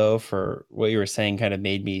aside though, for what you were saying kind of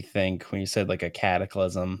made me think when you said like a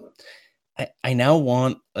cataclysm. I now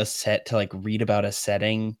want a set to like read about a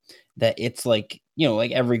setting that it's like,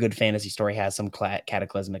 like every good fantasy story has some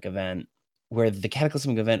cataclysmic event, where the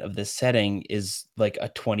cataclysmic event of this setting is like a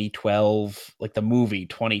 2012, like the movie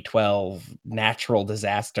 2012 natural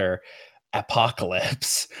disaster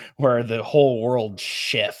apocalypse where the whole world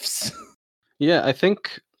shifts. Yeah,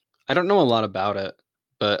 I don't know a lot about it,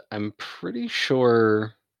 but I'm pretty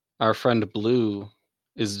sure our friend Blue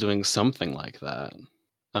is doing something like that.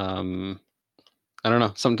 I don't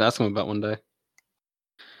know, something to ask him about one day.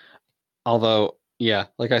 Although, yeah,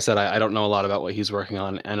 like I said, I don't know a lot about what he's working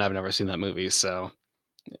on, and I've never seen that movie, so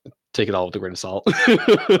take it all with a grain of salt.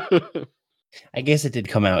 I guess it did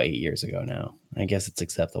come out 8 years ago now. I guess it's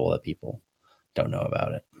acceptable that people don't know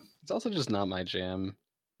about it. It's also just not my jam.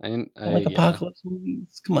 I like apocalypse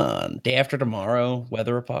movies. Come on. Day After Tomorrow,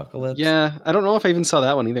 Weather Apocalypse. Yeah, I don't know if I even saw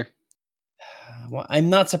that one either. Well, I'm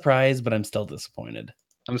not surprised, but I'm still disappointed.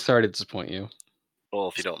 I'm sorry to disappoint you. Well,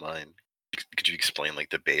 if you don't mind, could you explain like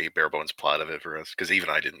the bare bones plot of it for us? Because even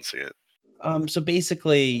I didn't see it. So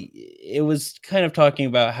basically, it was kind of talking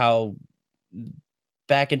about how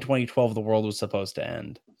back in 2012 the world was supposed to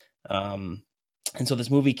end. And so this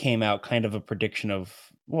movie came out kind of a prediction of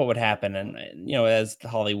what would happen, and as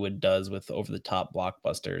Hollywood does with over the top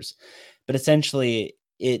blockbusters. But essentially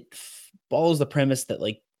it follows the premise that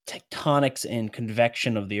like tectonics and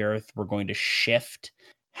convection of the earth were going to shift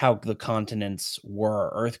how the continents were.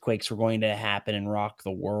 Earthquakes were going to happen and rock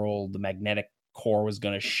the world. The magnetic core was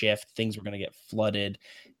going to shift. Things were going to get flooded.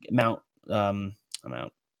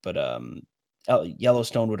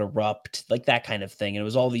 Yellowstone would erupt, like that kind of thing. And it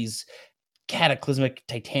was all these cataclysmic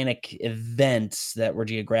titanic events that were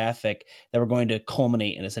geographic that were going to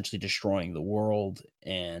culminate in essentially destroying the world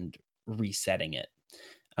and resetting it.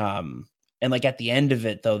 And like at the end of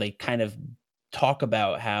it, though, they kind of talk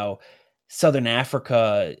about how Southern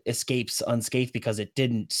Africa escapes unscathed because it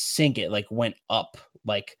didn't sink. It like went up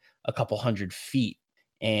like a couple 100 feet,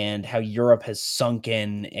 and how Europe has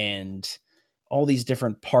sunken and all these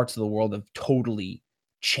different parts of the world have totally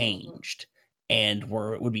changed and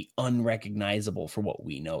would be unrecognizable for what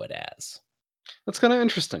we know it as. That's kind of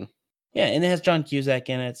interesting. Yeah, and it has John Cusack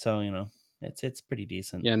in it, so it's pretty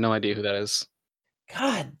decent. Yeah, no idea who that is.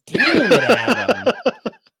 God damn it, Adam.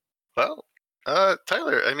 Well,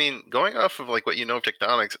 Tyler, I mean, going off of like what you know of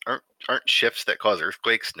tectonics, aren't shifts that cause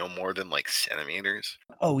earthquakes no more than like centimeters?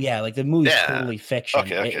 Oh yeah, like the movie's totally fiction.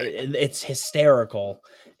 Okay. It's hysterical,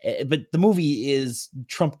 but the movie is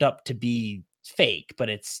trumped up to be fake. But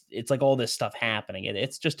it's like all this stuff happening.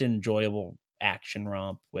 It's just an enjoyable action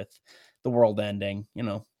romp with the world ending.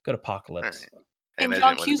 Good apocalypse. Right. And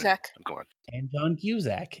John Cusack. Go on. And John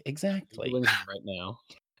Cusack, exactly. Googling him right now.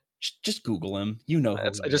 Just Google him. I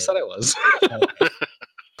just said I was.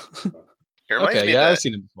 Okay, I've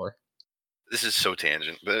seen him before. This is so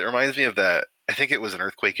tangent, but it reminds me of that. I think it was an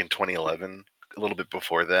earthquake in 2011 a little bit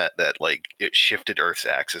before that like it shifted Earth's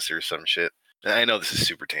axis or some shit. And I know this is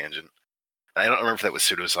super tangent. I don't remember if that was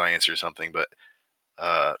pseudoscience or something, but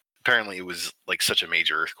apparently it was like such a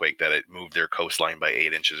major earthquake that it moved their coastline by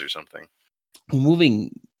 8 inches or something.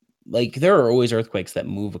 Moving, like, there are always earthquakes that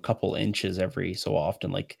move a couple inches every so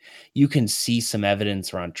often. Like, you can see some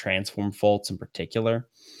evidence around transform faults in particular,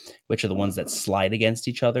 which are the ones that slide against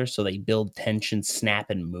each other. So they build tension, snap,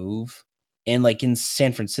 and move. And like in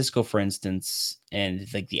San Francisco, for instance, and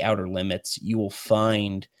like the outer limits, you will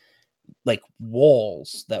find like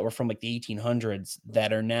walls that were from like the 1800s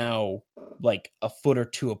that are now like a foot or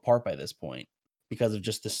two apart by this point because of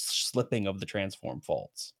just the slipping of the transform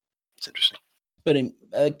faults. It's interesting. But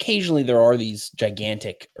occasionally there are these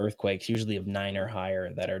gigantic earthquakes, usually of 9 or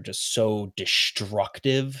higher, that are just so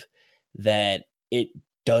destructive that it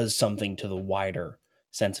does something to the wider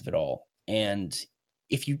sense of it all. And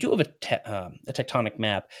if you do have a tectonic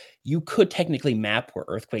map, you could technically map where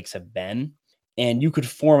earthquakes have been, and you could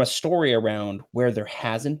form a story around where there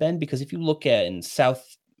hasn't been. Because if you look at in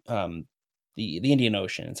the Indian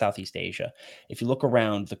Ocean in Southeast Asia, if you look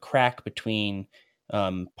around the crack between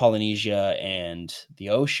Polynesia and the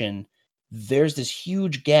ocean, there's this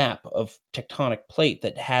huge gap of tectonic plate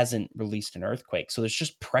that hasn't released an earthquake. So there's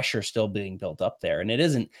just pressure still being built up there, and it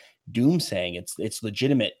isn't doomsaying. It's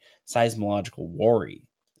legitimate seismological worry.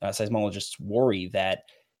 Seismologists worry that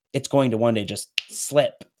it's going to one day just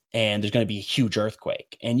slip and there's going to be a huge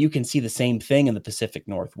earthquake. And you can see the same thing in the Pacific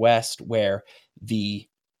Northwest, where the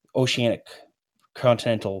oceanic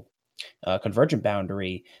continental convergent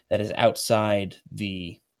boundary that is outside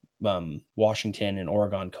the Washington and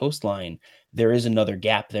Oregon coastline, there is another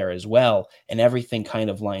gap there as well. And everything kind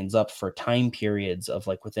of lines up for time periods of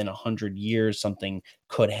like within 100 years, something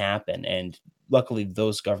could happen. And luckily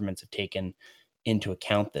those governments have taken into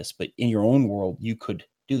account this. But in your own world, you could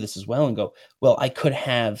do this as well and go, well, I could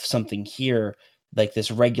have something here like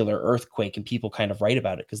this regular earthquake, and people kind of write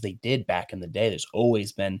about it because they did back in the day. There's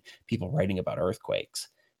always been people writing about earthquakes,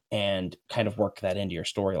 and kind of work that into your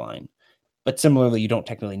storyline. But similarly, you don't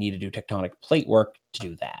technically need to do tectonic plate work to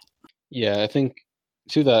do that. Yeah, I think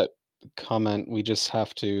to that comment, we just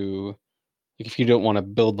have to, if you don't want to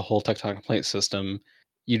build the whole tectonic plate system,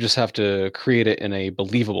 you just have to create it in a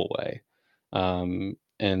believable way. And,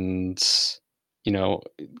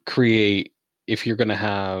 create, if you're going to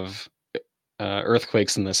have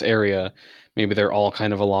earthquakes in this area, maybe they're all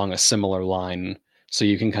kind of along a similar line, so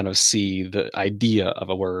you can kind of see the idea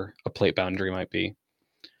of where a plate boundary might be.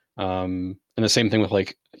 And the same thing with,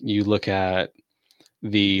 like, you look at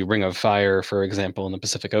the Ring of Fire, for example, in the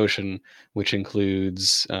Pacific Ocean, which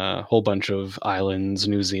includes a whole bunch of islands,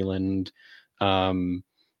 New Zealand.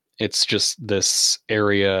 It's just this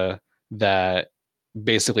area that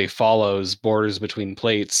basically follows borders between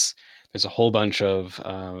plates. There's a whole bunch of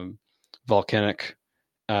volcanic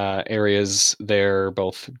areas there,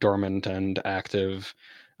 both dormant and active.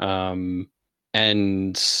 And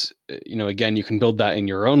again, you can build that in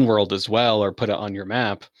your own world as well, or put it on your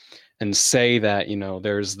map and say that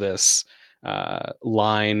there's this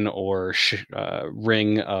line or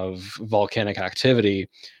ring of volcanic activity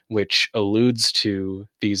which alludes to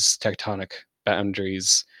these tectonic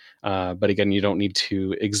boundaries. But again, you don't need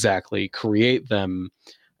to exactly create them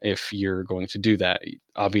if you're going to do that.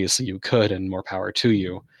 Obviously you could, and more power to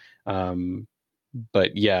you.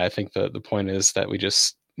 But yeah, I think the point is that we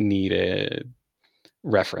just need a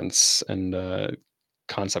reference and a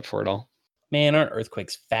concept for it all. Man, aren't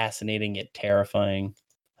earthquakes fascinating yet terrifying?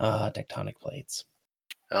 Tectonic plates.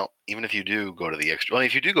 Well, even if you do go to the extra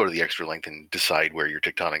length and decide where your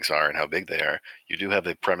tectonics are and how big they are, you do have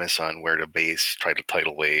a premise on where to base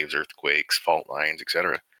tidal waves, earthquakes, fault lines,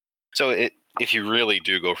 etc. So if you really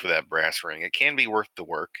do go for that brass ring, it can be worth the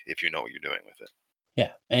work if you know what you're doing with it.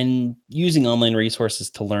 Yeah, and using online resources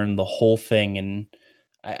to learn the whole thing. And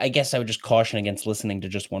I guess I would just caution against listening to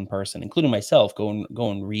just one person, including myself. Go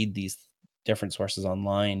and read these different sources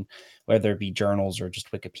online, whether it be journals or just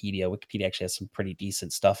Wikipedia. Wikipedia actually has some pretty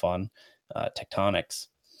decent stuff on tectonics.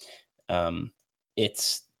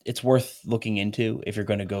 It's worth looking into if you're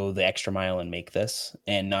going to go the extra mile and make this,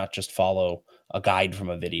 and not just follow a guide from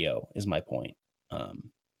a video, is my point.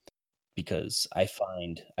 Because I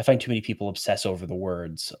find too many people obsess over the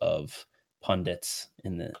words of pundits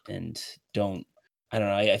and don't. I don't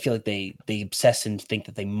know. I feel like they obsess and think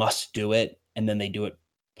that they must do it, and then they do it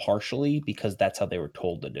partially because that's how they were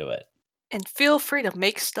told to do it. And feel free to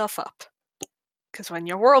make stuff up, because when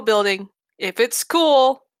you're world building, if it's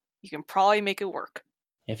cool, you can probably make it work.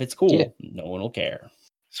 If it's cool, no one will care.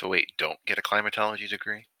 So wait, don't get a climatology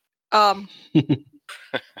degree? But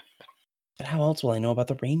how else will I know about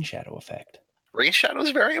the rain shadow effect? Rain shadow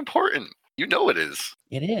is very important. You know it is.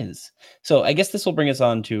 It is. So I guess this will bring us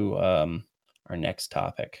on to our next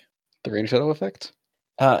topic. The rain shadow effect?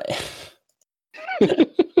 Uh,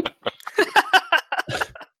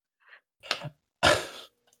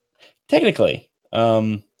 technically.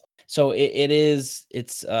 So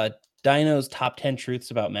it's Dino's top 10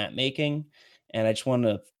 truths about map making. And I just want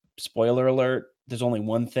to spoiler alert, there's only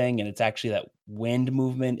one thing, and it's actually that wind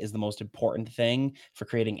movement is the most important thing for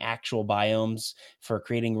creating actual biomes, for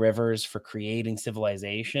creating rivers, for creating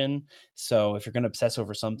civilization. So if you're going to obsess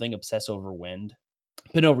over something, obsess over wind.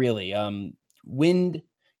 But no, really, wind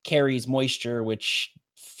carries moisture, which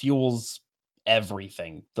fuels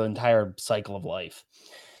everything, the entire cycle of life.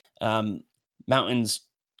 Mountains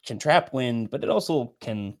can trap wind, but it also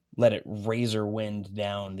can let it razor wind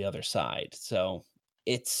down the other side. So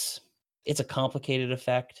it's a complicated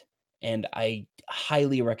effect, and I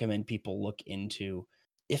highly recommend people look into,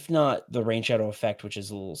 if not the rain shadow effect, which is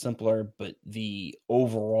a little simpler, but the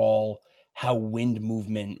overall how wind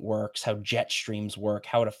movement works, how jet streams work,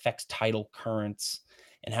 how it affects tidal currents,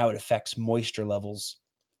 and how it affects moisture levels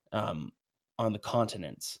on the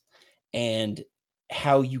continents, and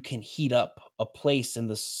how you can heat up a place in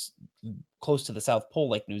this close to the South Pole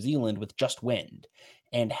like New Zealand with just wind,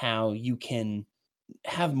 and how you can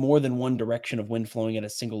have more than one direction of wind flowing at a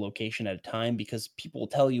single location at a time, because people will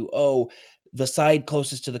tell you, oh, the side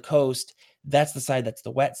closest to the coast, that's the side that's the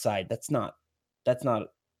wet side. That's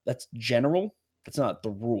general. That's not the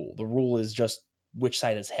rule. The rule is just which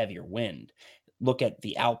side has heavier wind. Look at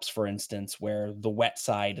the Alps, for instance, where the wet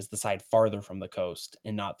side is the side farther from the coast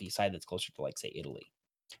and not the side that's closer to, like, say, Italy.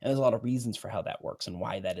 And there's a lot of reasons for how that works and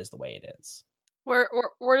why that is the way it is. Where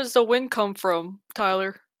does the wind come from,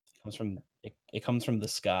 Tyler? It comes from the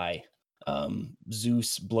sky.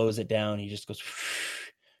 Zeus blows it down. He just goes,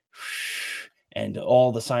 and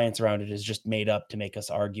all the science around it is just made up to make us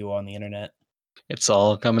argue on the internet. It's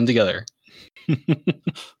all coming together.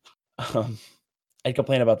 I'd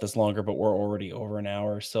complain about this longer, but we're already over an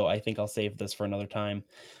hour, so I think I'll save this for another time.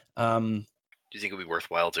 Do you think it would be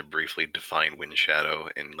worthwhile to briefly define wind shadow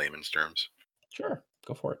in layman's terms? Sure,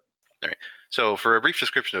 go for it. All right. So for a brief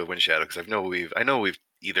description of wind shadow, because I know we've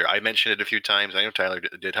either I mentioned it a few times. I know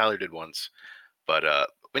Tyler did once, but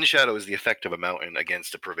wind shadow is the effect of a mountain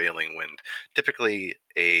against a prevailing wind. Typically,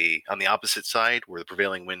 on the opposite side where the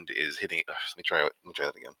prevailing wind is hitting. Let me try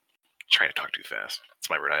that again. I'm trying to talk too fast. It's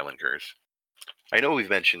my Rhode Island curse. I know we've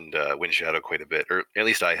mentioned wind shadow quite a bit, or at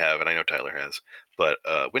least I have, and I know Tyler has. But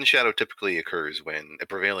wind shadow typically occurs when a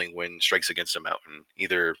prevailing wind strikes against a mountain,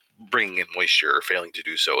 either bringing in moisture or failing to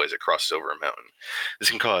do so as it crosses over a mountain. This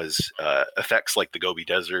can cause effects like the Gobi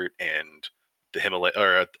Desert and the Himalaya,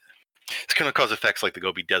 or it's going to cause effects like the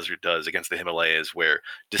Gobi Desert does against the Himalayas, where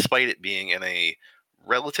despite it being in a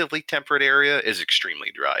relatively temperate area, is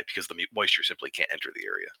extremely dry because the moisture simply can't enter the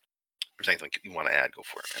area. If there's anything you want to add, go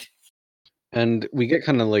for it, man. And we get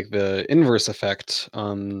kind of like the inverse effect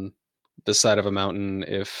on the side of a mountain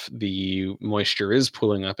if the moisture is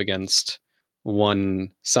pulling up against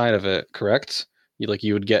one side of it, correct?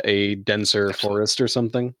 You would get a denser Absolutely. forest or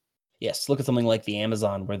something. Yes, look at something like the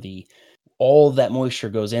Amazon, where all that moisture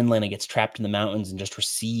goes inland and gets trapped in the mountains and just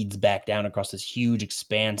recedes back down across this huge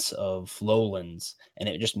expanse of lowlands, and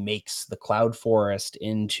it just makes the cloud forest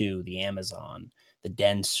into the Amazon, the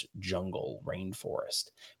dense jungle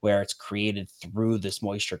rainforest, where it's created through this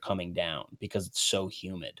moisture coming down because it's so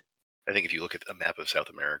humid. I think if you look at a map of South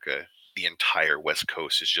America, the entire west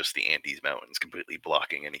coast is just the Andes Mountains, completely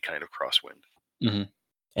blocking any kind of crosswind. Mm-hmm.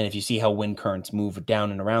 And if you see how wind currents move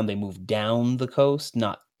down and around, they move down the coast,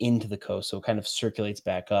 not into the coast. So it kind of circulates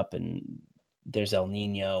back up, and there's El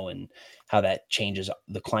Nino and how that changes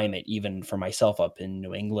the climate, even for myself up in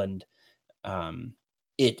New England.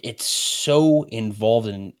 It's so involved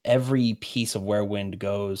in every piece of where wind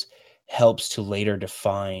goes, helps to later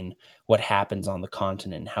define what happens on the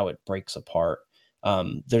continent and how it breaks apart.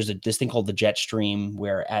 There's this thing called the jet stream,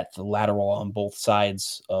 where at the lateral on both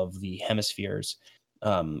sides of the hemispheres,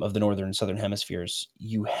 of the northern and southern hemispheres,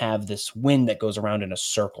 you have this wind that goes around in a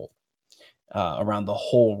circle around the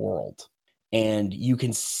whole world. And you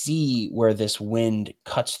can see where this wind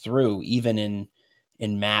cuts through, even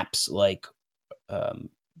in maps like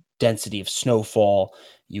density of snowfall.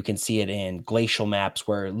 You can see it in glacial maps,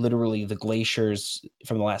 where literally the glaciers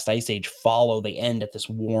from the last ice age they end at this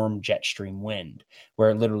warm jet stream wind, where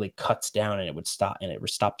it literally cuts down and it would stop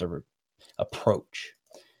the approach.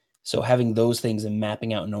 So having those things and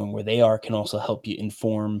mapping out and knowing where they are can also help you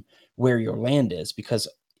inform where your land is, because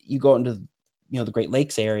you go into the Great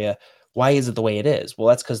Lakes area. Why is it the way it is? Well,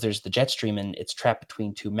 that's because there's the jet stream and it's trapped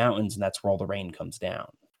between two mountains, and that's where all the rain comes down.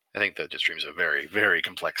 I think that just dreams a very, very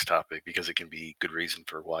complex topic because it can be good reason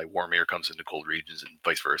for why warm air comes into cold regions and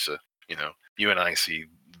vice versa. You and I see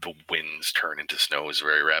the winds turn into snows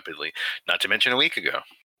very rapidly, not to mention a week ago.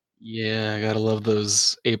 Yeah, I gotta love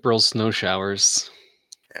those April snow showers.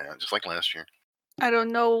 Yeah, just like last year. I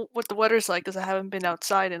don't know what the weather's like because I haven't been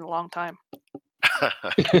outside in a long time.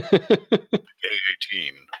 K18.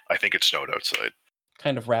 I think it snowed outside.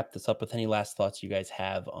 Kind of wrap this up with any last thoughts you guys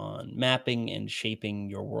have on mapping and shaping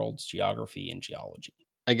your world's geography and geology.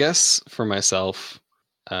 I guess for myself,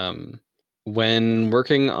 when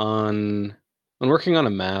working on a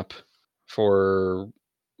map for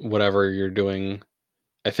whatever you're doing,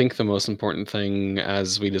 I think the most important thing,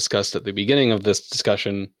 as we discussed at the beginning of this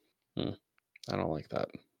discussion, I don't like that.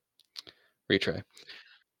 Retry.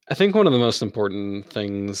 I think one of the most important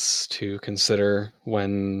things to consider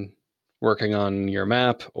when working on your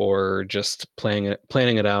map or just planning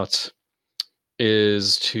it out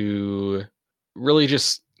is to really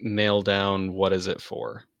just nail down what is it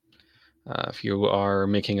for. If you are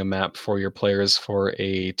making a map for your players for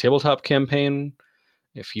a tabletop campaign,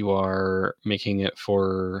 if you are making it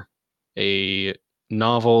for a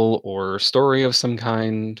novel or story of some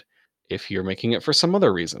kind, if you're making it for some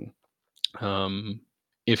other reason.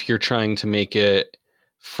 If you're trying to make it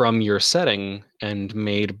from your setting and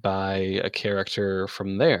made by a character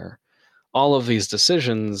from there, all of these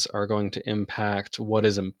decisions are going to impact what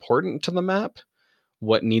is important to the map,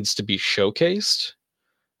 what needs to be showcased,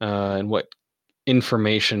 and what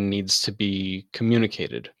information needs to be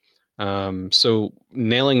communicated. So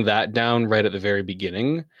nailing that down right at the very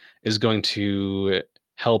beginning is going to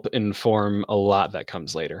help inform a lot that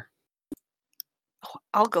comes later.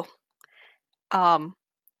 I'll go.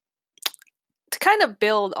 To kind of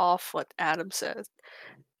build off what Adam said,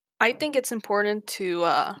 I think it's important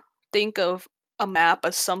to think of a map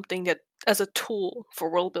as something as a tool for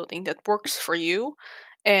world building that works for you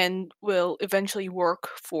and will eventually work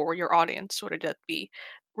for your audience, whether that be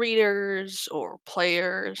readers or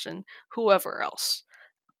players and whoever else.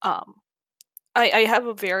 Um, I have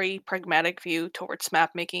a very pragmatic view towards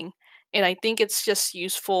map making, and I think it's just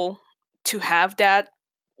useful to have that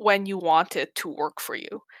when you want it to work for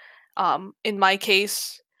you. In my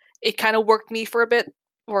case, it kind of worked me for a bit,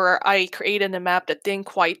 where I created a map that didn't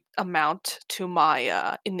quite amount to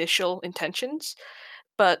my initial intentions,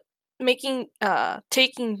 but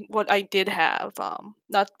taking what I did have,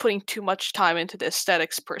 not putting too much time into the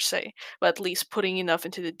aesthetics per se, but at least putting enough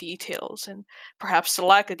into the details and perhaps the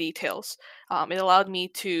lack of details. It allowed me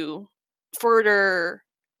to further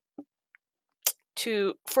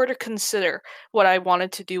consider what I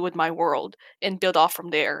wanted to do with my world and build off from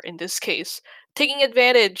there. In this case, taking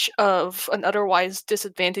advantage of an otherwise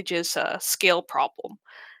disadvantageous scale problem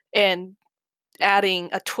and adding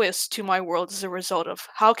a twist to my world as a result of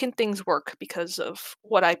how can things work because of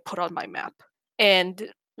what I put on my map. And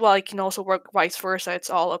while it can also work vice versa, it's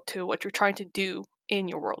all up to what you're trying to do in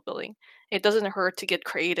your world building. It doesn't hurt to get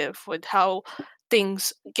creative with how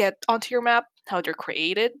things get onto your map, how they're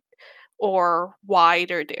created, or why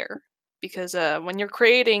they're there. Because when you're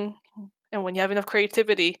creating and when you have enough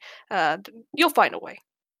creativity, you'll find a way.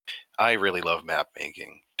 I really love map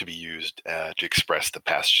making to be used to express the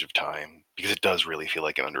passage of time because it does really feel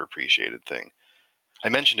like an underappreciated thing. I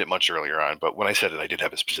mentioned it much earlier on, but when I said it, I did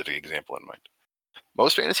have a specific example in mind.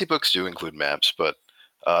 Most fantasy books do include maps, but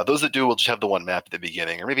those that do will just have the one map at the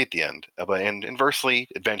beginning or maybe at the end. And inversely,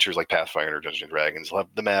 adventures like Pathfinder or Dungeons and Dragons will have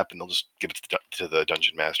the map and they'll just give it to the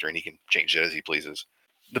dungeon master and he can change it as he pleases.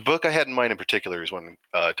 The book I had in mind in particular is one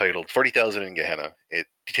titled 40,000 in Gehenna. It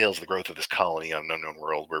details the growth of this colony on an unknown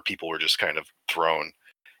world where people were just kind of thrown.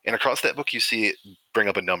 And across that book, you see it bring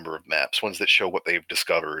up a number of maps, ones that show what they've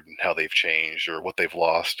discovered and how they've changed or what they've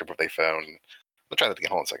lost or what they found. I'll try that again.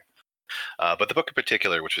 Hold on a second. But the book in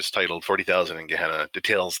particular, which was titled 40,000 in Gehenna,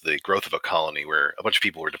 details the growth of a colony where a bunch of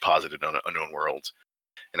people were deposited on unknown worlds.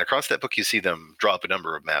 And across that book, you see them draw up a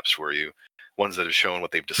number of maps for you, ones that have shown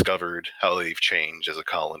what they've discovered, how they've changed as a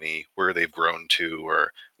colony, where they've grown to,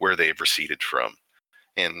 or where they've receded from.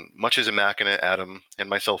 And much as Imachinate, Adam, and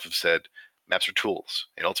myself have said, maps are tools,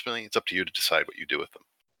 and ultimately it's up to you to decide what you do with them.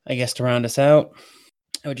 I guess to round us out,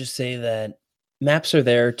 I would just say that maps are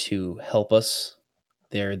there to help us.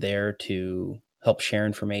 They're there to help share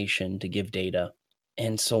information, to give data.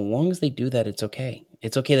 And so long as they do that, it's okay.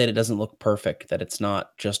 It's okay that it doesn't look perfect, that it's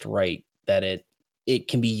not just right, that it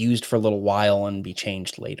can be used for a little while and be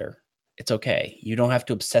changed later. It's okay. You don't have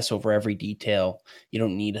to obsess over every detail. You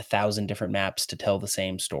don't need 1,000 different maps to tell the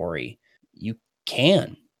same story. You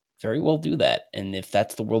can. very well do that. And if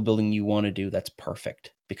that's the world building you want to do, that's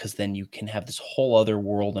perfect, because then you can have this whole other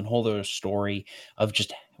world and whole other story of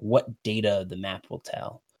just what data the map will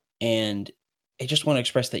tell. And I just want to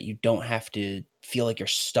express that you don't have to feel like you're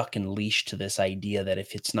stuck and leashed to this idea that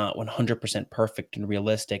if it's not 100% perfect and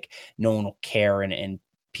realistic, no one will care, and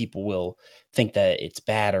people will think that it's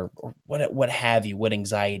bad, or what have you, what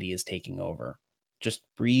anxiety is taking over. Just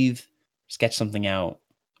breathe, sketch something out.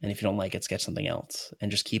 And if you don't like it, sketch something else, and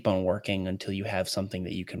just keep on working until you have something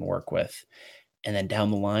that you can work with. And then down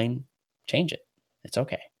the line, change it. It's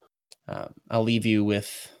okay. I'll leave you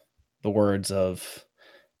with the words of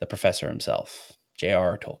the professor himself,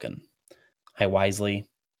 J.R.R. Tolkien. I wisely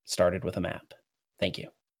started with a map. Thank you.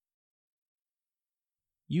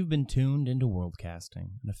 You've been tuned into Worldcasting,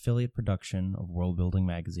 an affiliate production of World Building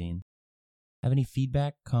Magazine. Have any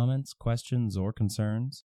feedback, comments, questions, or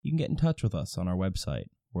concerns? You can get in touch with us on our website,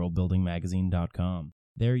 worldbuildingmagazine.com.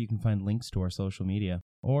 There you can find links to our social media,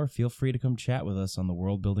 or feel free to come chat with us on the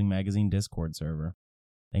World Building Magazine Discord server.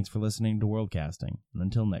 Thanks for listening to Worldcasting, and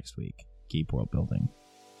until next week, keep world building.